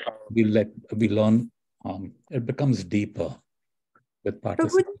how we learn. It becomes deeper with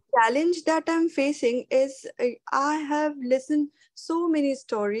participation. The challenge that I'm facing is I have listened so many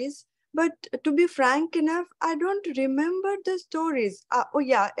stories, but to be frank enough, I don't remember the stories.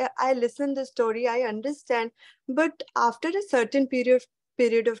 I listened the story, I understand, but after a certain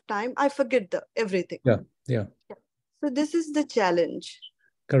period of time, I forget everything. Yeah. So this is the challenge.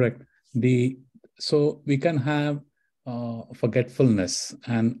 Correct. So we can have forgetfulness,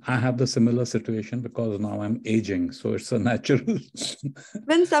 and I have the similar situation because now I'm aging, so it's a natural.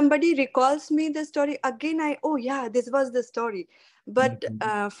 When somebody recalls me the story again, this was the story, but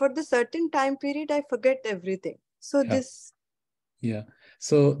for the certain time period I forget everything. So this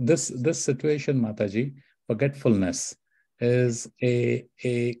situation, Mataji, forgetfulness is a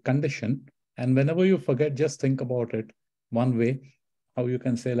condition, and whenever you forget, just think about it. One way how you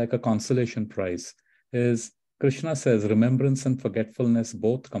can say, like a consolation prize, is Krishna says, remembrance and forgetfulness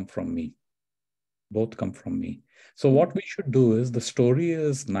both come from me. Both come from me. So what we should do is, the story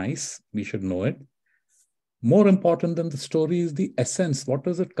is nice, we should know it. More important than the story is the essence. What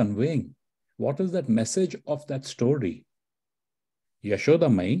is it conveying? What is that message of that story?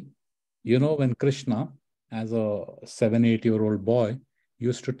 Yashoda Mai, when Krishna, as a 7-8-year-old boy,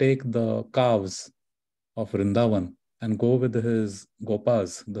 used to take the calves of Vrindavan and go with his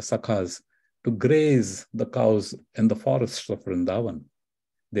gopas, the sakhas, to graze the cows in the forests of Vrindavan.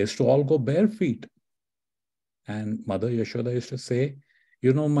 They used to all go bare feet. And Mother Yashoda used to say,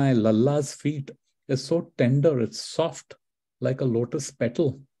 my Lalla's feet is so tender, it's soft, like a lotus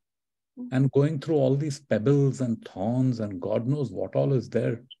petal. And going through all these pebbles and thorns and God knows what all is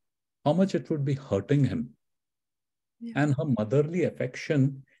there, how much it would be hurting him. Yeah. And her motherly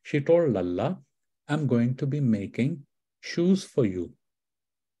affection, she told Lalla, I'm going to be making shoes for you.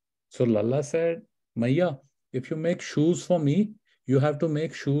 So Lalla said, Maya, if you make shoes for me, you have to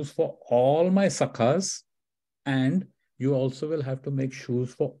make shoes for all my sakhas, and you also will have to make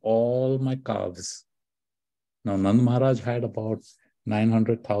shoes for all my calves. Now, Nand Maharaj had about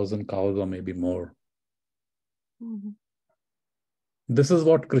 900,000 cows or maybe more. This is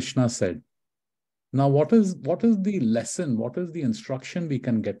what Krishna said. Now, what is the lesson? What is the instruction we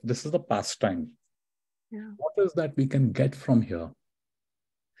can get? This is the pastime. Yeah. What is that we can get from here?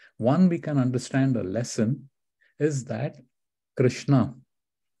 One, we can understand a lesson is that Krishna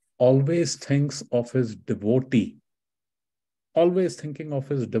always thinks of his devotee, always thinking of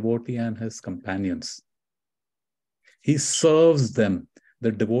his devotee and his companions. He serves them.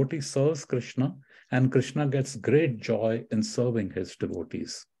 The devotee serves Krishna, and Krishna gets great joy in serving his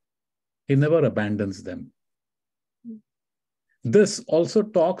devotees. He never abandons them. This also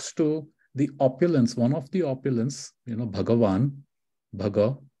talks to the opulence, one of the opulence, Bhagavan,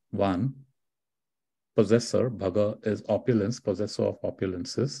 possessor, Bhaga is opulence, possessor of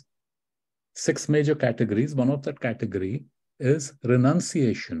opulences. 6 major categories. One of that category is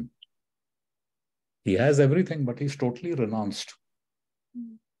renunciation. He has everything, but he's totally renounced.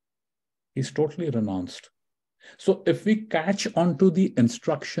 He's totally renounced. So if we catch onto the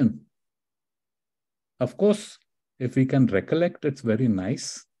instruction, of course, if we can recollect, it's very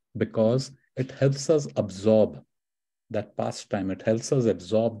nice because it helps us absorb that pastime. It helps us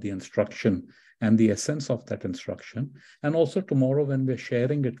absorb the instruction and the essence of that instruction. And also tomorrow when we're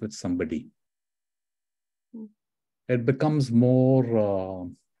sharing it with somebody, it becomes more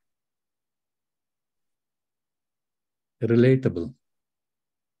relatable.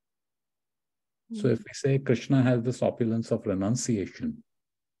 So if we say Krishna has this opulence of renunciation,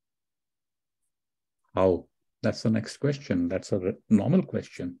 how? That's the next question. That's a normal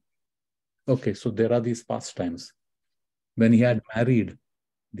question. Okay, so there are these pastimes. When he had married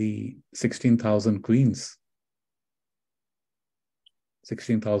the 16,000 queens,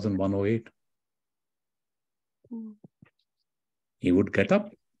 16,108. He would get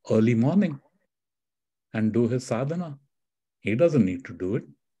up early morning and do his sadhana. He doesn't need to do it.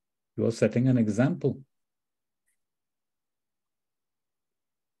 You are setting an example.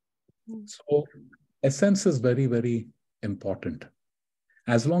 So essence is very, very important.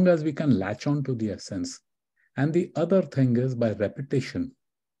 As long as we can latch on to the essence. And the other thing is by repetition.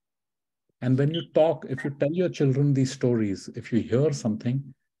 And when you talk, if you tell your children these stories, if you hear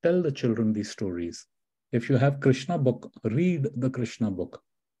something, tell the children these stories. If you have Krishna book, read the Krishna book.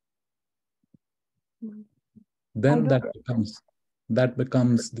 Then that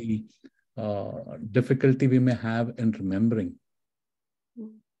becomes the difficulty we may have in remembering.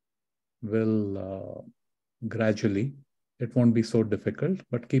 Will gradually, it won't be so difficult,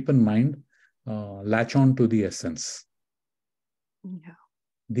 but keep in mind, latch on to the essence. Yeah.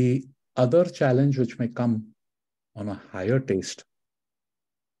 The other challenge which may come on a higher taste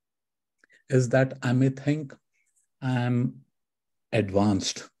is that I may think I'm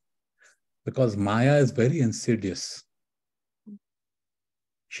advanced because Maya is very insidious.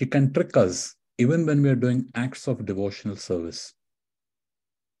 She can trick us even when we are doing acts of devotional service.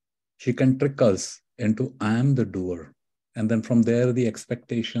 She can trick us into I am the doer. And then from there, the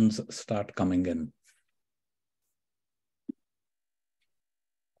expectations start coming in.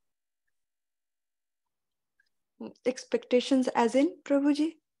 Expectations as in,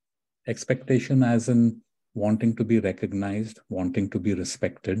 Prabhuji? Expectation as in wanting to be recognized, wanting to be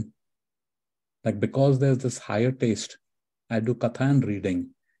respected. Like because there's this higher taste, I do Kathan reading.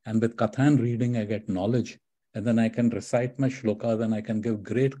 And with Kathan reading, I get knowledge. And then I can recite my shlokas and I can give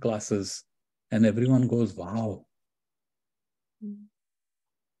great classes. And everyone goes, wow.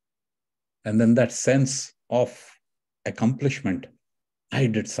 And then that sense of accomplishment, I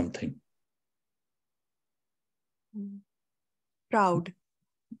did something. Proud.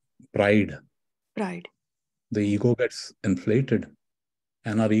 Pride. Pride. The ego gets inflated.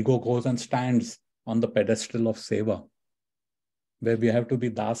 And our ego goes and stands on the pedestal of seva, where we have to be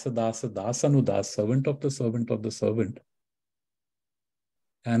dasa, dasa, dasanudas, servant of the servant of the servant.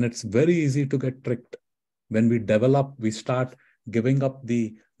 And it's very easy to get tricked. When we develop, we start giving up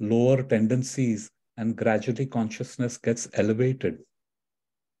the lower tendencies and gradually consciousness gets elevated.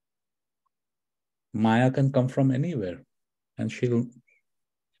 Maya can come from anywhere and she'll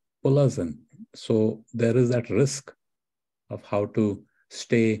pull us in. So there is that risk of how to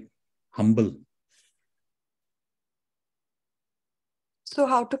stay humble. So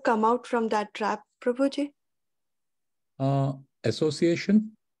how to come out from that trap, Prabhuji?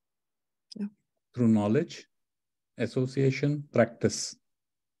 Association through knowledge, association, practice.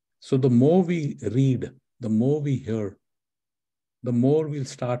 So the more we read, the more we hear, the more we'll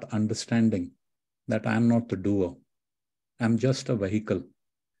start understanding that I'm not the doer. I'm just a vehicle.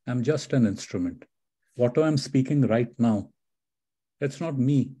 I'm just an instrument. What I'm speaking right now, it's not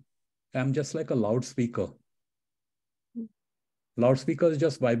me. I'm just like a loudspeaker. Loudspeaker is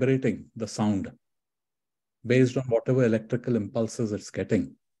just vibrating the sound based on whatever electrical impulses it's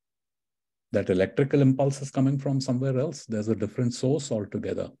getting. That electrical impulse is coming from somewhere else. There's a different source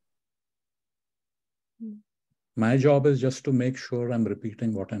altogether. My job is just to make sure I'm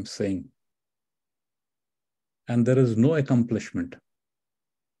repeating what I'm saying. And there is no accomplishment.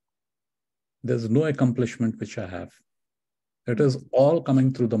 There's no accomplishment which I have. It is all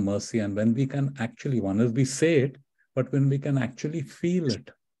coming through the mercy. And when we can actually, one is we say it, but when we can actually feel it,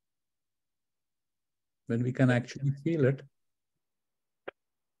 when we can actually feel it,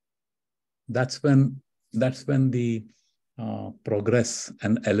 that's when the progress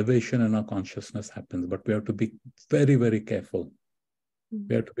and elevation in our consciousness happens. But we have to be very, very careful.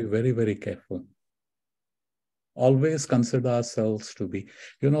 We have to be very, very careful. Always consider ourselves to be,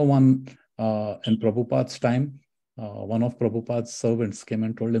 one in Prabhupada's time, one of Prabhupada's servants came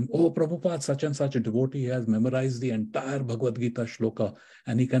and told him, oh, Prabhupada, such and such a devotee has memorized the entire Bhagavad Gita shloka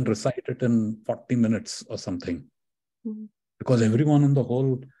and he can recite it in 40 minutes or something. Because everyone in the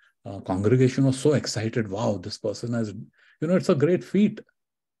whole congregation was so excited. Wow, this person has, it's a great feat.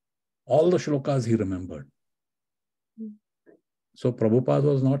 All the shlokas he remembered. So Prabhupada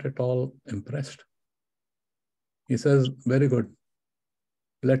was not at all impressed. He says, very good.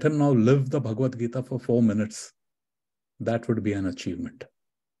 Let him now live the Bhagavad Gita for 4 minutes. That would be an achievement.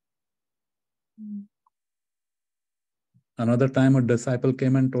 Another time a disciple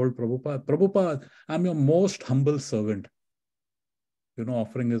came and told Prabhupada, Prabhupada, I'm your most humble servant.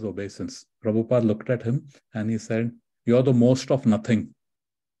 Offering his obeisance. Prabhupada looked at him and he said, you're the most of nothing.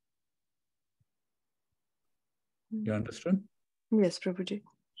 You understood? Yes, Prabhuji.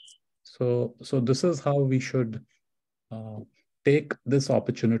 So this is how we should take this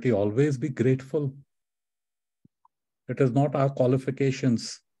opportunity. Always be grateful. It is not our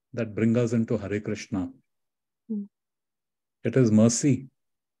qualifications that bring us into Hare Krishna. It is mercy.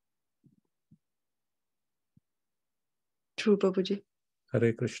 True, Prabhuji.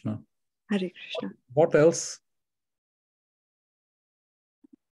 Hare Krishna. Hare Krishna. What else?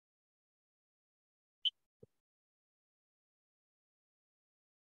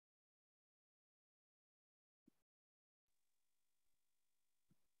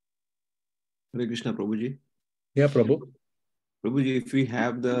 Hare Krishna, Prabhuji. Yeah, Prabhu. Prabhuji, if we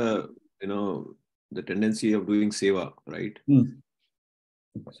have the, the tendency of doing seva, right?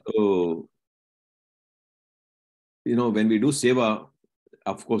 So, when we do seva,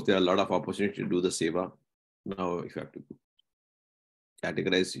 of course, there are a lot of opportunities to do the seva. Now, if you have to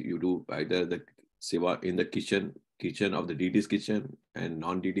categorize, you do either the seva in the kitchen of the deity's kitchen and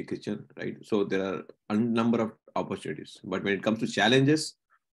non-deity kitchen, right? So there are a number of opportunities. But when it comes to challenges,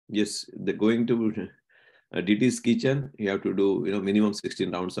 yes, the going to deity's kitchen, you have to do, minimum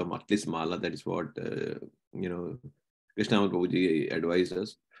 16 rounds of at least mala. That is what, Krishna Prabhuji advised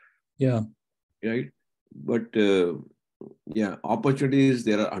us. Yeah. Right. But yeah, opportunities,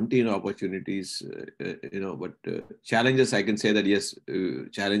 there are umpteen opportunities, but challenges, I can say that yes,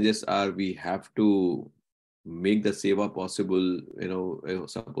 challenges are we have to make the seva possible.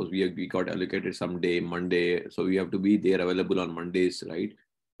 Suppose we got allocated someday, Monday, so we have to be there available on Mondays, right?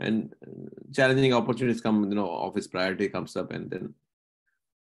 And challenging opportunities come, office priority comes up, and then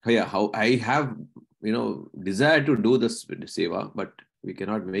yeah, how I have, desire to do this seva, but we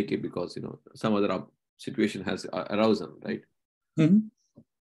cannot make it because, some other situation has arisen, right?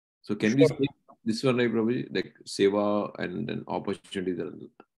 So can we say this one, right, Prabhuji? Like seva and then opportunities.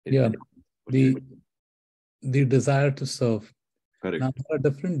 Yeah, the desire to serve. Correct. Now, there are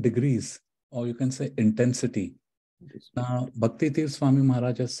different degrees, or you can say intensity. Now, Bhakti Tirth Swami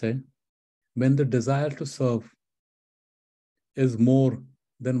Maharaj has said, when the desire to serve is more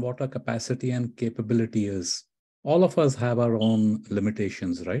than what our capacity and capability is, all of us have our own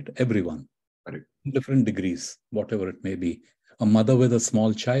limitations, right? Everyone. Correct. Different degrees, whatever it may be. A mother with a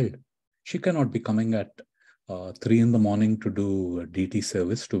small child, she cannot be coming at 3 in the morning to do a DT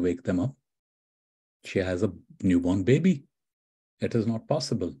service to wake them up. She has a newborn baby. It is not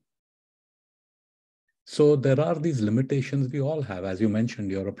possible. So there are these limitations we all have. As you mentioned,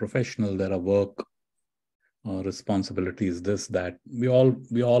 you're a professional, there are work responsibilities, this, that. We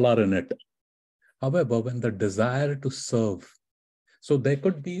all are in it. However, when the desire to serve, so there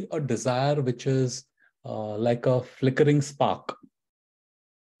could be a desire which is like a flickering spark,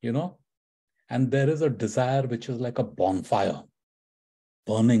 and there is a desire which is like a bonfire,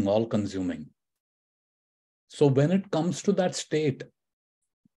 burning, all-consuming. So when it comes to that state,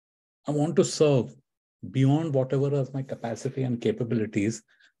 I want to serve beyond whatever is my capacity and capabilities.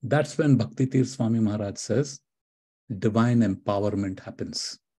 That's when Bhakti Tirth Swami Maharaj says, divine empowerment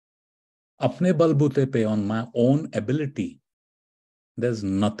happens. Apne balbute pe, on my own ability, there's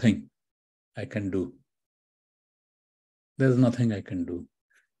nothing I can do. There's nothing I can do.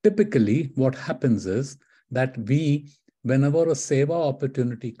 Typically, what happens is that whenever a seva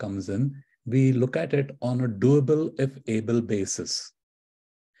opportunity comes in, we look at it on a doable if able basis.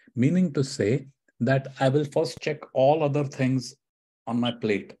 Meaning to say that I will first check all other things on my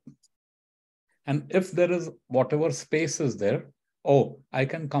plate. And if there is whatever space is there, I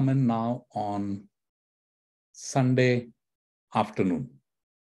can come in now on Sunday afternoon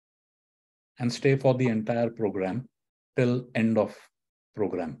and stay for the entire program till end of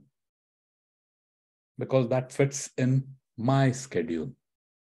program, because that fits in my schedule.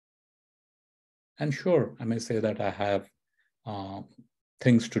 And sure, I may say that I have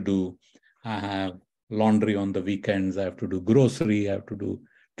things to do. I have laundry on the weekends. I have to do grocery. I have to do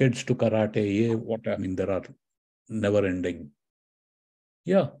kids to karate. There are never ending.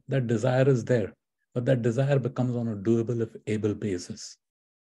 Yeah, that desire is there, but that desire becomes on a doable if able basis.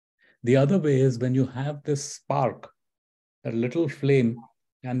 The other way is when you have this spark, a little flame,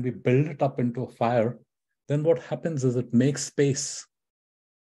 and we build it up into a fire, then what happens is it makes space.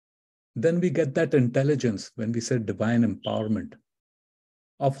 Then we get that intelligence when we say divine empowerment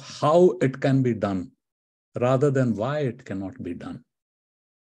of how it can be done rather than why it cannot be done.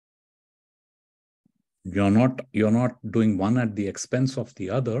 You're not doing one at the expense of the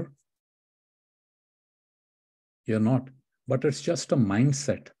other. You're not, but it's just a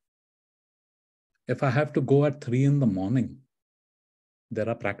mindset. If I have to go at 3 in the morning, there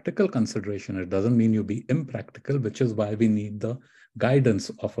are practical considerations. It doesn't mean you be impractical, which is why we need the guidance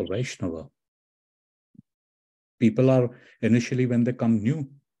of a Vaishnava. People are initially, when they come new,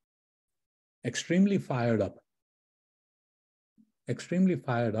 extremely fired up. Extremely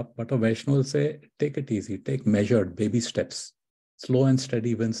fired up, but a Vaishnava will say, take it easy, take measured baby steps. Slow and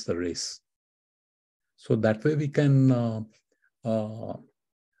steady wins the race. So that way we can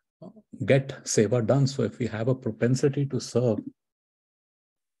get seva done. So if we have a propensity to serve,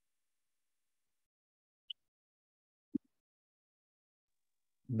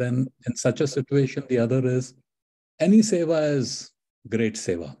 then in such a situation, the other is any seva is great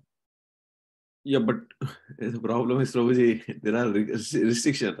seva. Yeah, but the problem is, Prabhuji, there are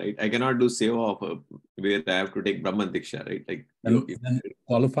restrictions, right? I cannot do seva of where I have to take Brahman Diksha, right? Like then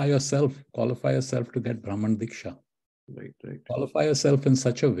qualify yourself to get Brahman Diksha. Right, right. Qualify yourself in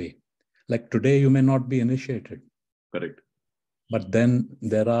such a way. Like today, you may not be initiated. Correct. But then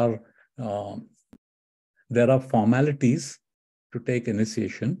there are formalities to take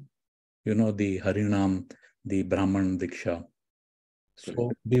initiation. You know, the Harinam, the Brahman Diksha.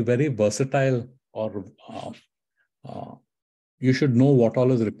 So be very versatile, or you should know what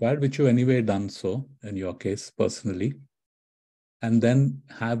all is required, which you anyway done so in your case personally. And then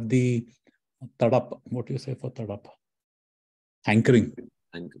have the tadap. What do you say for tadap? Anchoring.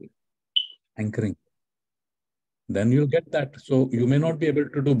 Anchoring. Then you'll get that. So you may not be able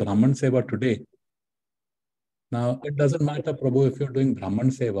to do Brahman Seva today. Now, it doesn't matter, Prabhu, if you're doing Brahman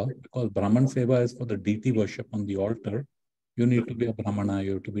Seva, because Brahman Seva is for the deity worship on the altar. You need to be a Brahmana,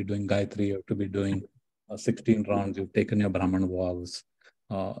 you have to be doing Gayatri, you have to be doing 16 rounds, you've taken your Brahman vows.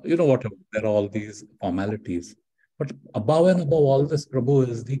 You know, whatever, there are all these formalities. But above and above all this, Prabhu,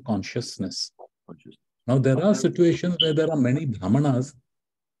 is the consciousness. Now, there are situations where there are many Brahmanas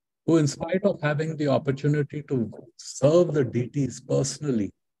who, in spite of having the opportunity to serve the deities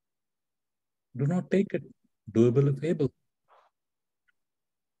personally, do not take it, doable if able.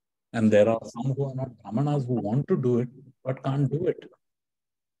 And there are some who are not Brahmanas who want to do it, but can't do it.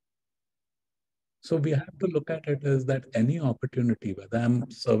 So we have to look at it as that any opportunity, whether I'm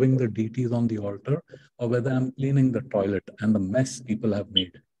serving the deities on the altar or whether I'm cleaning the toilet and the mess people have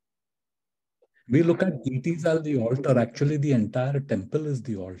made. We look at deities as the altar. Actually, the entire temple is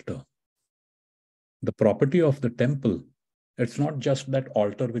the altar. The property of the temple, it's not just that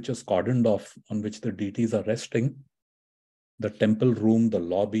altar which is cordoned off on which the deities are resting. The temple room, the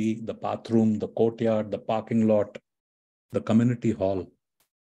lobby, the bathroom, the courtyard, the parking lot, the community hall.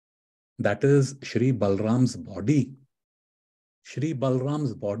 That is Shri Balram's body. Shri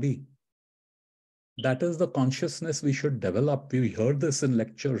Balram's body. That is the consciousness we should develop. We heard this in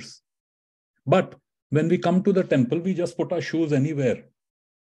lectures. But when we come to the temple, we just put our shoes anywhere.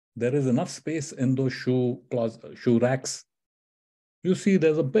 There is enough space in those shoe racks. You see,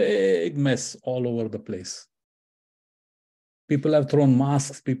 there's a big mess all over the place. People have thrown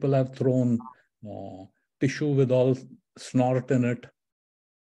masks. People have thrown tissue with all snort in it.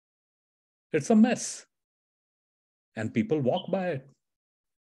 It's a mess. And people walk by it.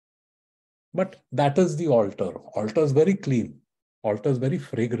 But that is the altar. Altar is very clean. Altar is very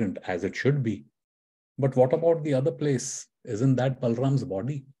fragrant, as it should be. But what about the other place? Isn't that Balram's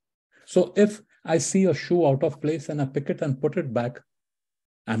body? So if I see a shoe out of place and I pick it and put it back,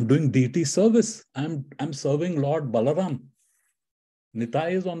 I'm doing deity service. I'm serving Lord Balaram.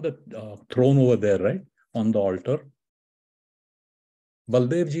 Nitai is on the throne over there, right? On the altar.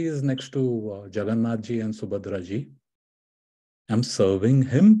 Baldev ji is next to Jagannath ji and Subhadra ji. I'm serving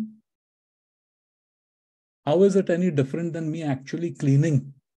him. How is it any different than me actually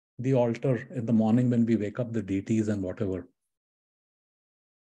cleaning the altar in the morning when we wake up the deities and whatever?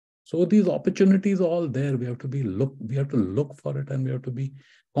 So these opportunities are all there. We have to look for it, and we have to be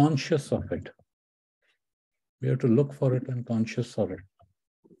conscious of it. We have to look for it and conscious of it.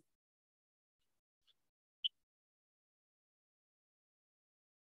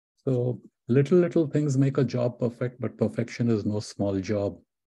 So little things make a job perfect, but perfection is no small job.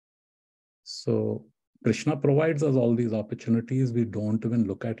 So Krishna provides us all these opportunities. We don't even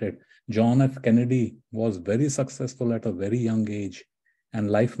look at it. John F. Kennedy was very successful at a very young age, and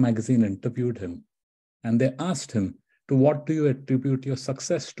Life magazine interviewed him. And they asked him, to what do you attribute your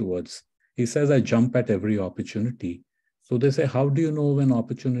success towards? He says, I jump at every opportunity. So they say, how do you know when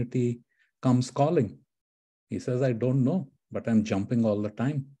opportunity comes calling? He says, I don't know, but I'm jumping all the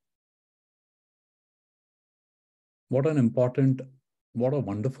time. What a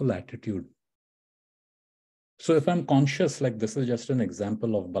wonderful attitude. So if I'm conscious, like this is just an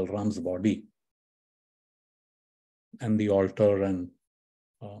example of Balram's body and the altar, and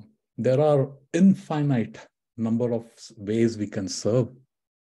there are infinite number of ways we can serve.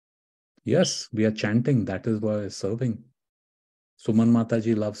 Yes, we are chanting. That is why we're serving. Suman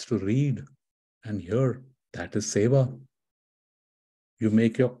Mataji loves to read and hear. That is seva. You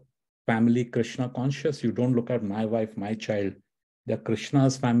make your family Krishna conscious. You don't look at my wife, my child. They're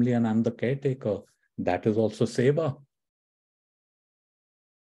Krishna's family and I'm the caretaker. That is also seva.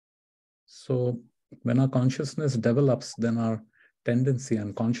 So when our consciousness develops, then our tendency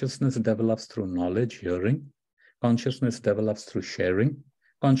and consciousness develops through knowledge, hearing. Consciousness develops through sharing.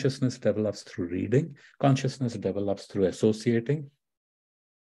 Consciousness develops through reading. Consciousness develops through associating,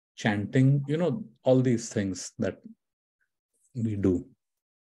 chanting, all these things that we do.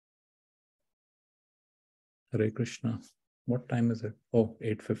 Hare Krishna. What time is it? Oh,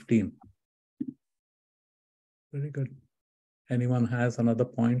 8:15. Very good. Anyone has another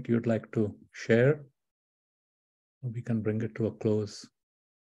point you'd like to share? We can bring it to a close.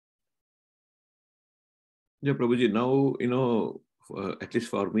 Yeah, Prabhuji, now, at least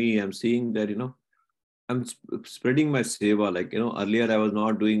for me, I'm seeing that, I'm spreading my seva. Like, earlier I was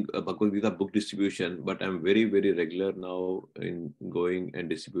not doing a Bhagavad Gita book distribution, but I'm very, very regular now in going and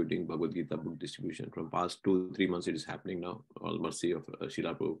distributing Bhagavad Gita book distribution. From past 2-3 months, it is happening now. All mercy of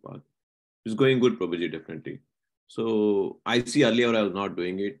Srila Prabhupada. It's going good, Prabhuji, definitely. So I see earlier I was not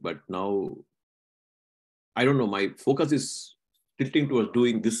doing it, but now, I don't know, my focus is tilting towards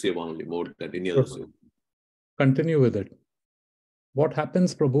doing this seva only more than any other seva. Continue with it. What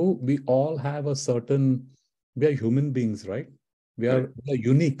happens, Prabhu? We all have we are human beings, right? We are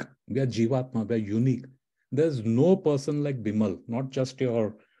unique. We are Jivatma. We are unique. There's no person like Bimal, not just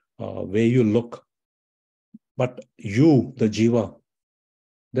your way you look, but you, the Jiva.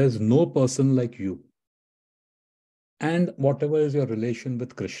 There's no person like you. And whatever is your relation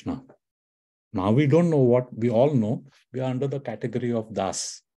with Krishna. Now we don't know what we all know. We are under the category of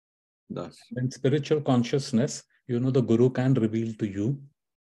Das. In spiritual consciousness, the Guru can reveal to you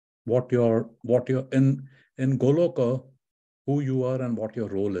what you're in Goloka, who you are and what your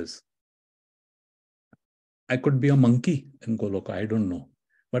role is. I could be a monkey in Goloka, I don't know.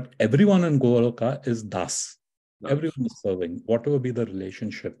 But everyone in Goloka is Das. Everyone is serving, whatever be the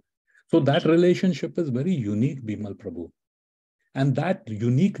relationship. So that relationship is very unique, Bimal Prabhu. And that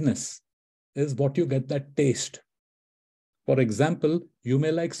uniqueness is what you get that taste. For example, you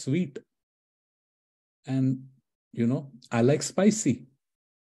may like sweet. And, I like spicy.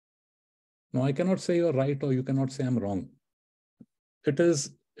 No, I cannot say you're right or you cannot say I'm wrong. It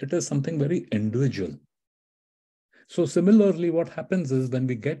is something very individual. So similarly, what happens is when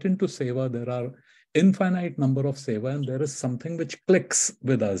we get into seva, there are infinite number of seva and there is something which clicks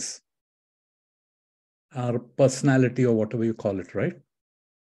with us. Our personality or whatever you call it, right?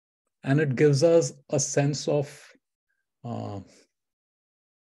 And it gives us a sense of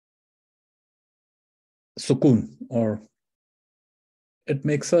sukoon, or it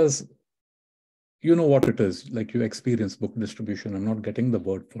makes us, what it is, like you experience book distribution. I'm not getting the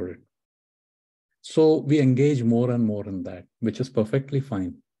word for it. So we engage more and more in that, which is perfectly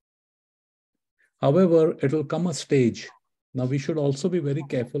fine. However, it will come a stage. Now we should also be very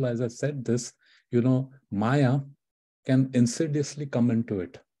careful, as I said this, Maya can insidiously come into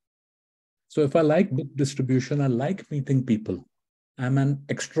it. So if I like book distribution, I like meeting people. I'm an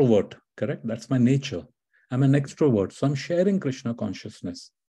extrovert, correct? That's my nature. I'm an extrovert, so I'm sharing Krishna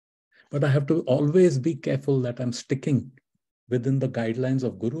consciousness. But I have to always be careful that I'm sticking within the guidelines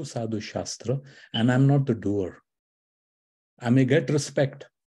of Guru Sadhu Shastra, and I'm not the doer. I may get respect.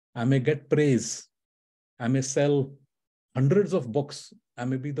 I may get praise. I may sell hundreds of books. I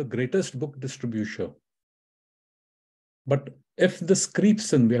may be the greatest book distributor. But if this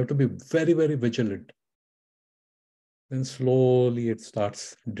creeps in, we have to be very, very vigilant. Then slowly it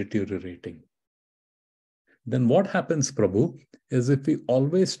starts deteriorating. Then what happens, Prabhu, is if we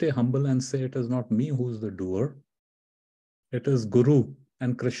always stay humble and say it is not me who's the doer, it is Guru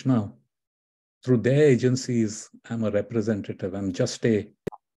and Krishna. Through their agencies, I'm a representative. I'm just a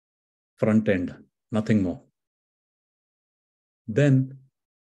front end, nothing more. Then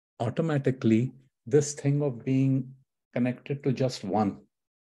automatically, this thing of being connected to just one,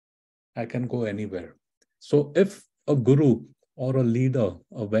 I can go anywhere. So if a guru or a leader,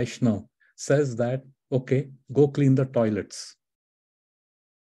 a Vaishnava, says that, okay, go clean the toilets,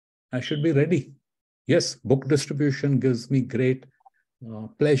 I should be ready. Yes, book distribution gives me great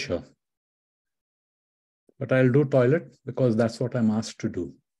pleasure. But I'll do toilet because that's what I'm asked to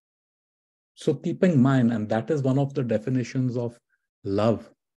do. So keeping in mind, and that is one of the definitions of love.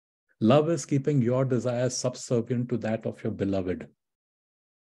 Love is keeping your desires subservient to that of your beloved.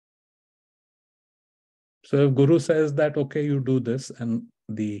 So if Guru says that, okay, you do this, and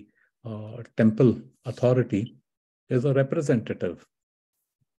the temple authority is a representative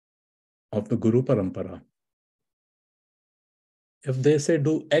of the Guru Parampara. If they say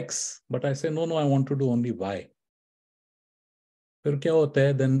do X, but I say, no, I want to do only Y.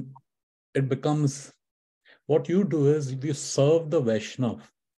 Then it becomes, what you do is you serve the Vaishnav,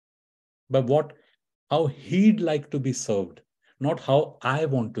 but how he'd like to be served, not how I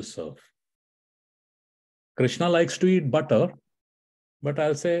want to serve. Krishna likes to eat butter, but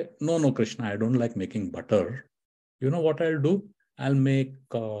I'll say, no, Krishna, I don't like making butter. You know what I'll do? I'll make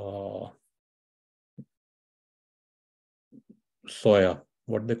soya,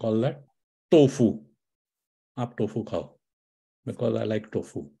 what they call that? Tofu. Aap tofu khao, because I like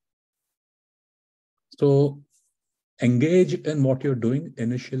tofu. So engage in what you're doing.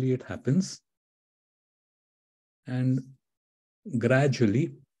 Initially, it happens. And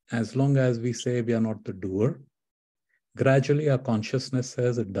gradually, as long as we say we are not the doer, gradually our consciousness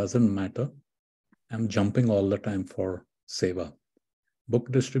says it doesn't matter. I'm jumping all the time for seva,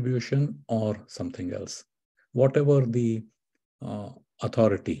 book distribution or something else, whatever the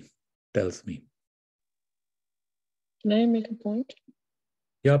authority tells me. Can I make a point?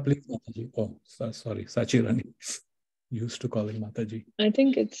 Yeah, please, Mataji. Oh, sorry, Sachirani. Used to calling Mataji. I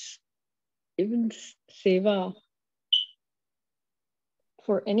think it's even seva.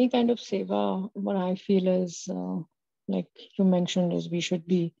 For any kind of seva, what I feel is, like you mentioned, is we should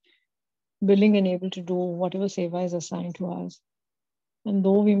be willing and able to do whatever seva is assigned to us. And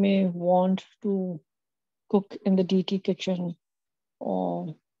though we may want to cook in the DT kitchen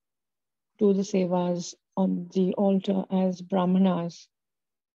or do the sevas on the altar as brahmanas,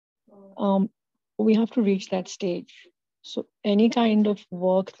 we have to reach that stage. So any kind of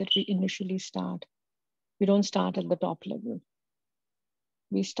work that we initially start, we don't start at the top level.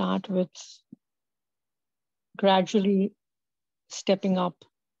 We start with gradually stepping up,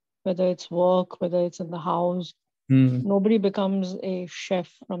 whether it's work, whether it's in the house. Nobody becomes a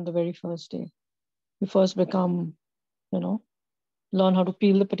chef from the very first day. You first become, learn how to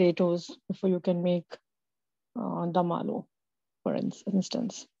peel the potatoes before you can make dum aloo, for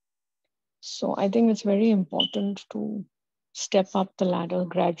instance. So I think it's very important to step up the ladder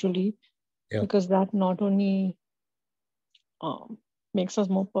gradually, because that not only makes us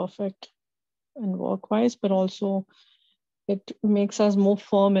more perfect in work-wise, but also it makes us more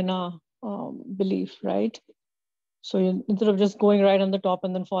firm in our belief, right? So instead of just going right on the top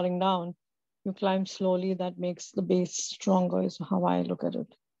and then falling down, you climb slowly. That makes the base stronger, is how I look at it.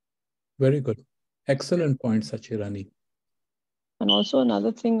 Very good. Excellent point, Sachirani. And also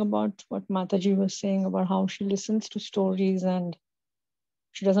another thing about what Mataji was saying about how she listens to stories and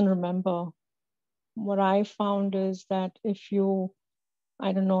she doesn't remember. What I found is that if you,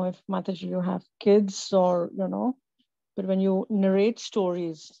 I don't know if Mataji, you have kids or, but when you narrate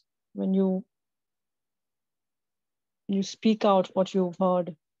stories, when you speak out what you've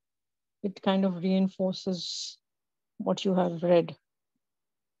heard, it kind of reinforces what you have read.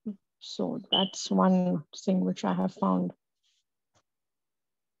 So that's one thing which I have found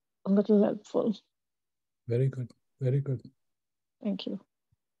a little helpful. Very good. Very good. Thank you.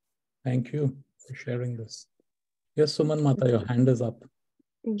 Thank you for sharing this. Yes, Suman Mata, your hand is up.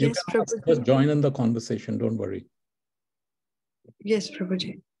 Yes, you can just join in the conversation. Don't worry. Yes,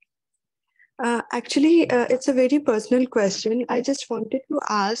 Prabhuji. Actually, it's a very personal question. I just wanted to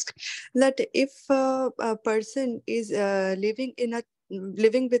ask that if a person is living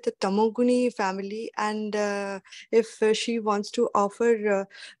with a Tamoguni family, and if she wants to offer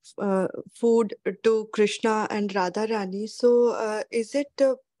food to Krishna and Radha Rani, so is it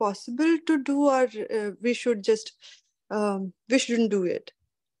possible to do, or we shouldn't do it?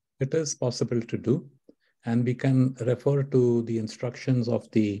 It is possible to do, and we can refer to the instructions of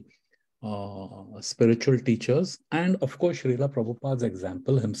the spiritual teachers, and of course Srila Prabhupada's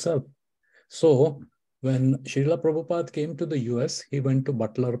example himself. So when Srila Prabhupada came to the US, he went to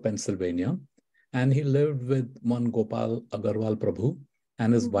Butler, Pennsylvania, and he lived with one Gopal Agarwal Prabhu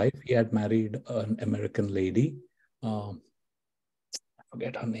and his wife. He had married an American lady, I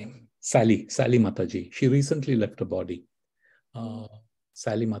forget her name, Sally Mataji. She recently left her body,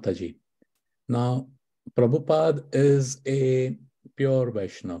 Sally Mataji. Now, Prabhupada is a pure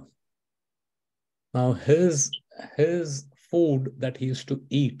Vaishnava. Now, his food that he used to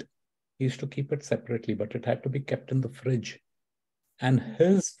eat, he used to keep it separately, but it had to be kept in the fridge. And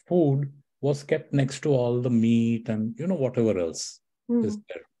his food was kept next to all the meat and, whatever else is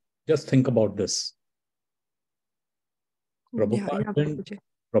there. Just think about this. Prabhupada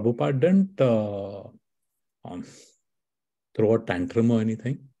didn't throw a tantrum or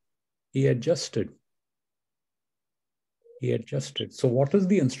anything. He adjusted. So what is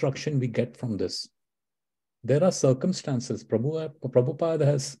the instruction we get from this? There are circumstances. Prabhupada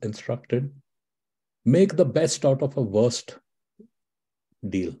has instructed, make the best out of a worst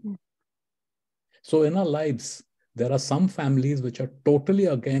deal. So in our lives, there are some families which are totally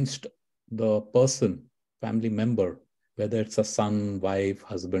against the person, family member, whether it's a son, wife,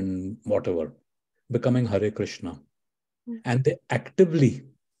 husband, whatever, becoming Hare Krishna. And they actively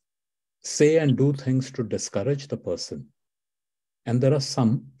say and do things to discourage the person. And there are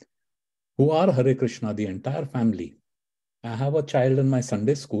some who are Hare Krishna, the entire family. I have a child in my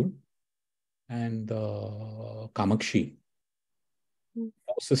Sunday school, and Kamakshi, 4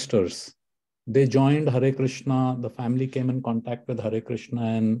 sisters. They joined Hare Krishna. The family came in contact with Hare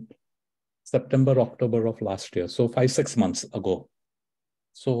Krishna in September, October of last year. So 5-6 months ago.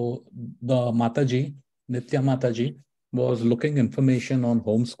 So the Mataji, Nitya Mataji, was looking information on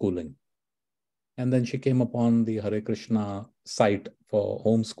homeschooling. And then she came upon the Hare Krishna site for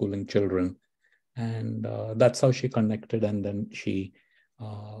homeschooling children. And that's how she connected. And then she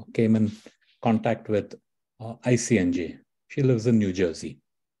came in contact with ICNJ. She lives in New Jersey.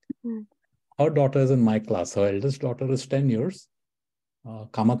 Her daughter is in my class. Her eldest daughter is 10 years.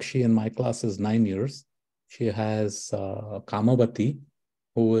 Kamakshi in my class is 9 years. She has Kamavati,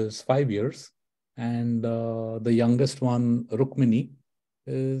 who is 5 years. And the youngest one, Rukmini,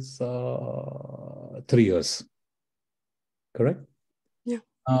 is 3 years. Correct? Yeah.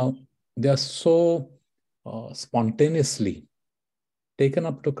 They are so spontaneously taken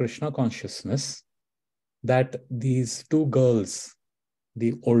up to Krishna consciousness that these 2 girls,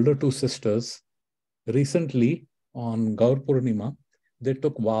 the older 2 sisters, recently on Gaur Purnima, they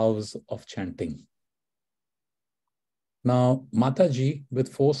took vows of chanting. Now, Mataji,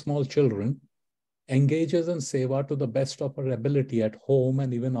 with 4 small children, engages in seva to the best of her ability at home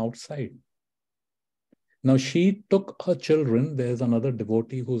and even outside. Now, she took her children. There's another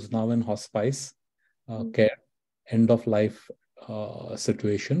devotee who's now in hospice care, end of life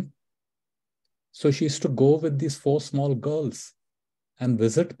situation. So she used to go with these 4 small girls and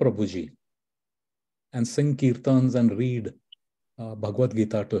visit Prabhuji and sing kirtans and read Bhagavad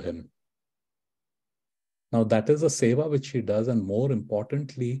Gita to him. Now, that is a seva which she does. And more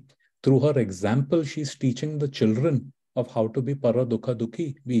importantly, through her example, she's teaching the children of how to be para dukha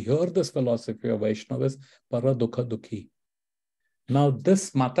dukhi. We hear this philosophy of Vaishnavas, para dukha dukhi. Now,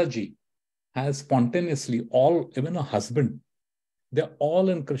 this Mataji has spontaneously even a husband, they're all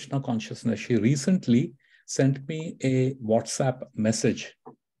in Krishna consciousness. She recently sent me a WhatsApp message.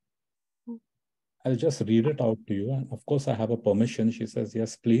 I'll just read it out to you. And of course, I have a permission. She says,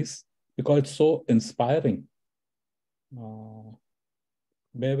 yes, please, because it's so inspiring.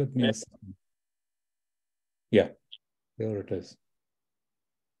 Bear with me a second. Yeah, here it is.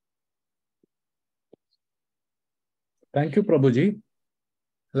 Thank you, Prabhuji.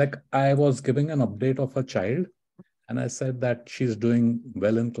 Like, I was giving an update of a child, and I said that she's doing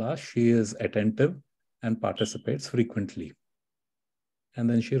well in class. She is attentive and participates frequently. And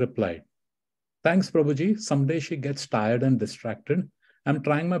then she replied, thanks, Prabhuji. Someday she gets tired and distracted. I'm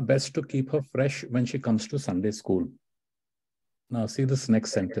trying my best to keep her fresh when she comes to Sunday school. Now, see this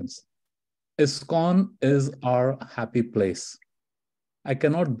next sentence. ISKCON is our happy place. I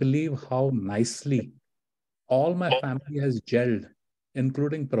cannot believe how nicely all my family has gelled,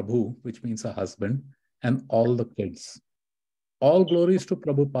 including Prabhu, which means a husband, and all the kids. All glories to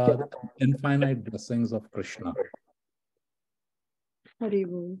Prabhupada, infinite blessings of Krishna.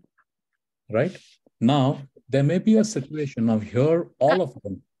 Right? Now, there may be a situation of here, all of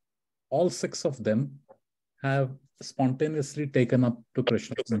them, all 6 of them have spontaneously taken up to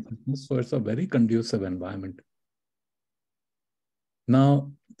Krishna consciousness. So it's a very conducive environment.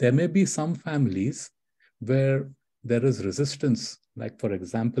 Now, there may be some families where there is resistance. Like, for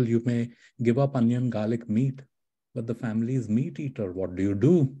example, you may give up onion, garlic, meat, but the family is meat eater. What do you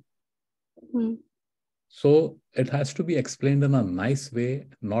do? So it has to be explained in a nice way,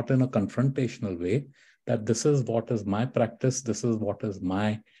 not in a confrontational way, that this is what is my practice. This is what is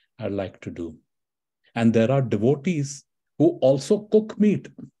I like to do. And there are devotees who also cook meat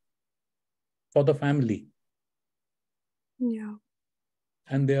for the family. Yeah.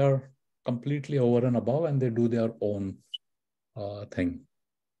 And they are completely over and above, and they do their own thing.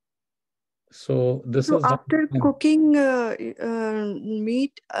 So this is after cooking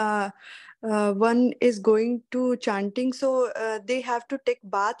meat, one is going to chanting. So they have to take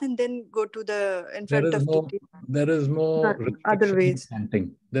bath and then go to in front of the TV. There is no other ways.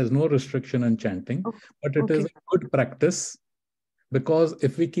 Chanting. There's no restriction in chanting, but it is a good practice, because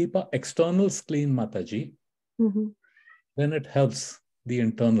if we keep our externals clean, Mataji, then it helps the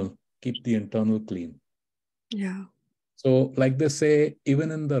internal, keep the internal clean. Yeah. So like they say,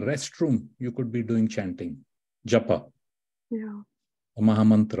 even in the restroom, you could be doing chanting, japa,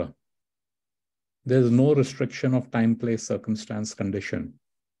 Mahamantra. There's no restriction of time, place, circumstance, condition.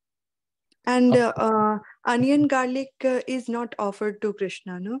 And onion garlic is not offered to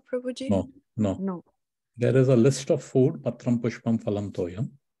Krishna, no, Prabhuji? No, no. No. There is a list of food, patram pushpam phalam toyam.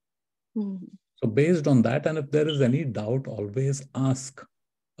 So based on that, and if there is any doubt, always ask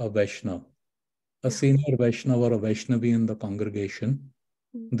a Vaishnava, a senior Vaishnava or a Vaishnavi in the congregation.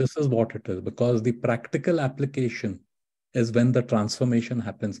 This is what it is, because the practical application is when the transformation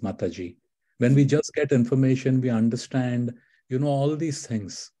happens, Mataji. When we just get information, we understand, all these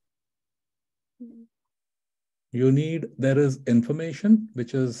things. There is information,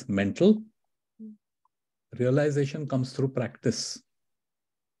 which is mental. Realization comes through practice.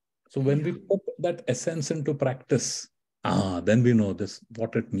 So when we put that essence into practice, then we know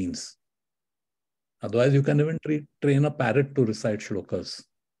what it means. Otherwise, you can even train a parrot to recite shlokas.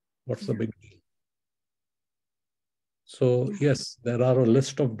 What's the big deal? So yes, there are a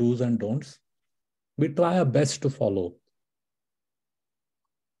list of do's and don'ts. We try our best to follow.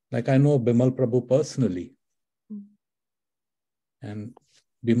 Like I know Bimal Prabhu personally. And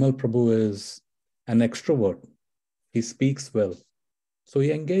Bimal Prabhu is an extrovert. He speaks well. So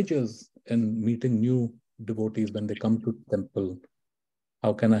he engages in meeting new devotees when they come to temple.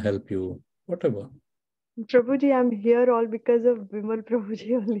 How can I help you? Whatever. Prabhuji, I'm here all because of Bimal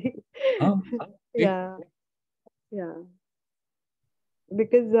Prabhuji only. Yeah.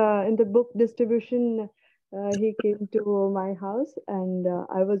 Because in the book distribution, he came to my house, and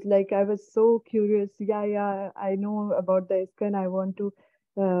I was so curious. I know about the ISKCON. I want to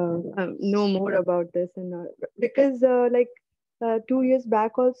know more about this, and because 2 years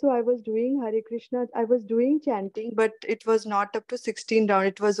back also I was doing Hare Krishna. I was doing chanting, but it was not up to 16 round.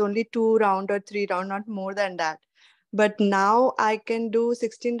 It was only 2 round or 3 round, not more than that. But now I can do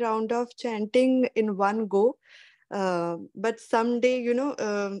 16 round of chanting in one go. But someday,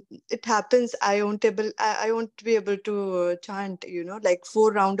 it happens. I won't be able to chant. Like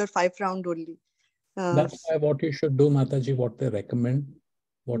 4 round or 5 round only. That's why what you should do, Mataji, what they recommend,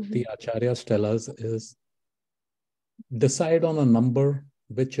 what the acharyas tell us is decide on a number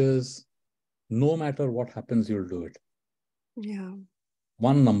which is no matter what happens, you'll do it. Yeah.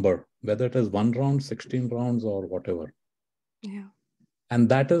 One number, whether it is 1 round, 16 rounds, or whatever. Yeah. And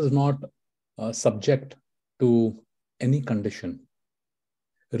that is not subject to any condition.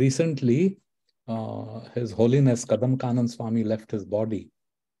 Recently, His Holiness Kadam Kanan Swami left his body.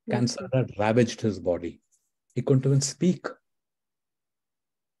 Cancer had ravaged his body. He couldn't even speak.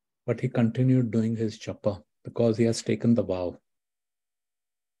 But he continued doing his japa because he has taken the vow.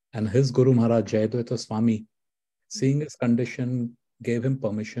 And his Guru Maharaj Jayadvaita Swami, seeing his condition, gave him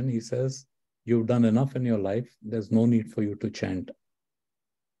permission. He says, you've done enough in your life. There's no need for you to chant.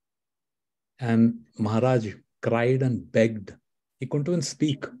 And Maharaj cried and begged. He couldn't even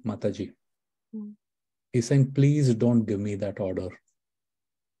speak, Mataji. He's saying, please don't give me that order.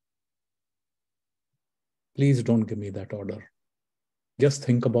 Please don't give me that order. Just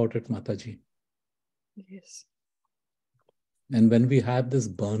think about it, Mataji. Yes. And when we have this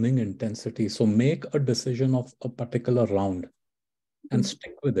burning intensity, so make a decision of a particular round and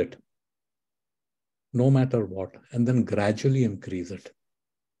stick with it, no matter what, and then gradually increase it.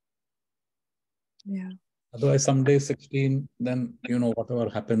 Yeah. Otherwise, someday 16, then, whatever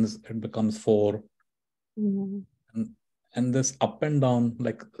happens, it becomes 4. And this up and down,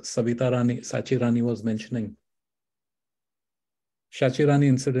 like Sachi Rani was mentioning. Sachi Rani,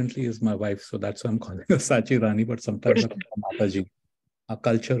 incidentally, is my wife, so that's why I'm calling her Sachi Rani, but sometimes I call her Mataji. Our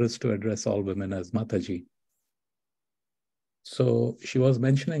culture is to address all women as Mataji. So she was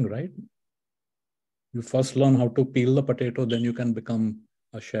mentioning, right? You first learn how to peel the potato, then you can become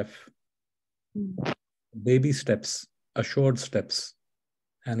a chef. Baby steps, assured steps.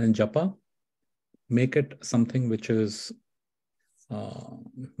 And in japa, make it something which is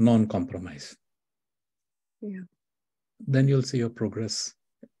non-compromise. Yeah. Then you'll see your progress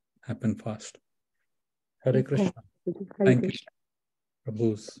happen fast. Hare Krishna. Thank you.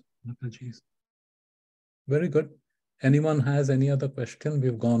 Prabhu's, Mataji's. Very good. Anyone has any other question?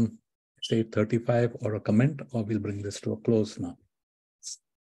 We've gone, say, 35 or a comment, or we'll bring this to a close now.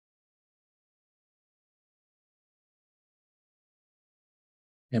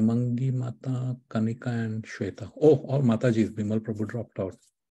 Emangi Mata, Kanika, and Shweta. Oh, all Mataji's. Bimal Prabhu dropped out.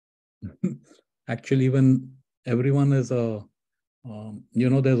 Actually, even everyone is a,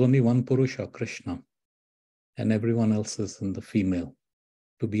 there's only one Purusha, Krishna, and everyone else is in the female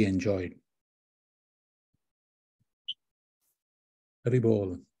to be enjoyed. Hari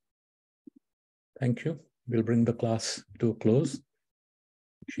Bol. Thank you. We'll bring the class to a close.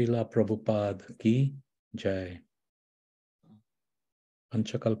 Srila Prabhupada ki jai.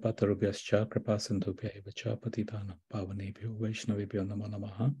 Panchakalpa tarubhyascha kripa sindhubhya evacha patitanam pavanebhyo vaishnavibhyo namo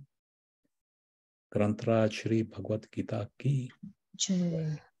namaha. Grantaraj Shri Bhagavad Gita ki.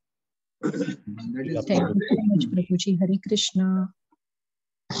 Jai. Thank you very much, Prabhuji. Hare Krishna.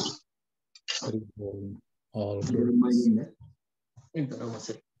 All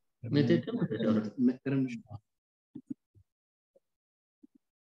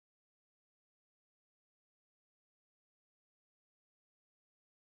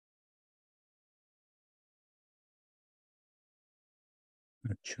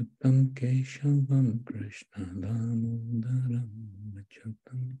Achyutam Keshavam Krishna Damodaram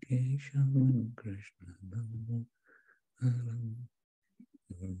Achyutam Keshavam Krishna Damodaram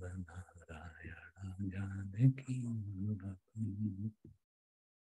Narayana Janaki Mangalam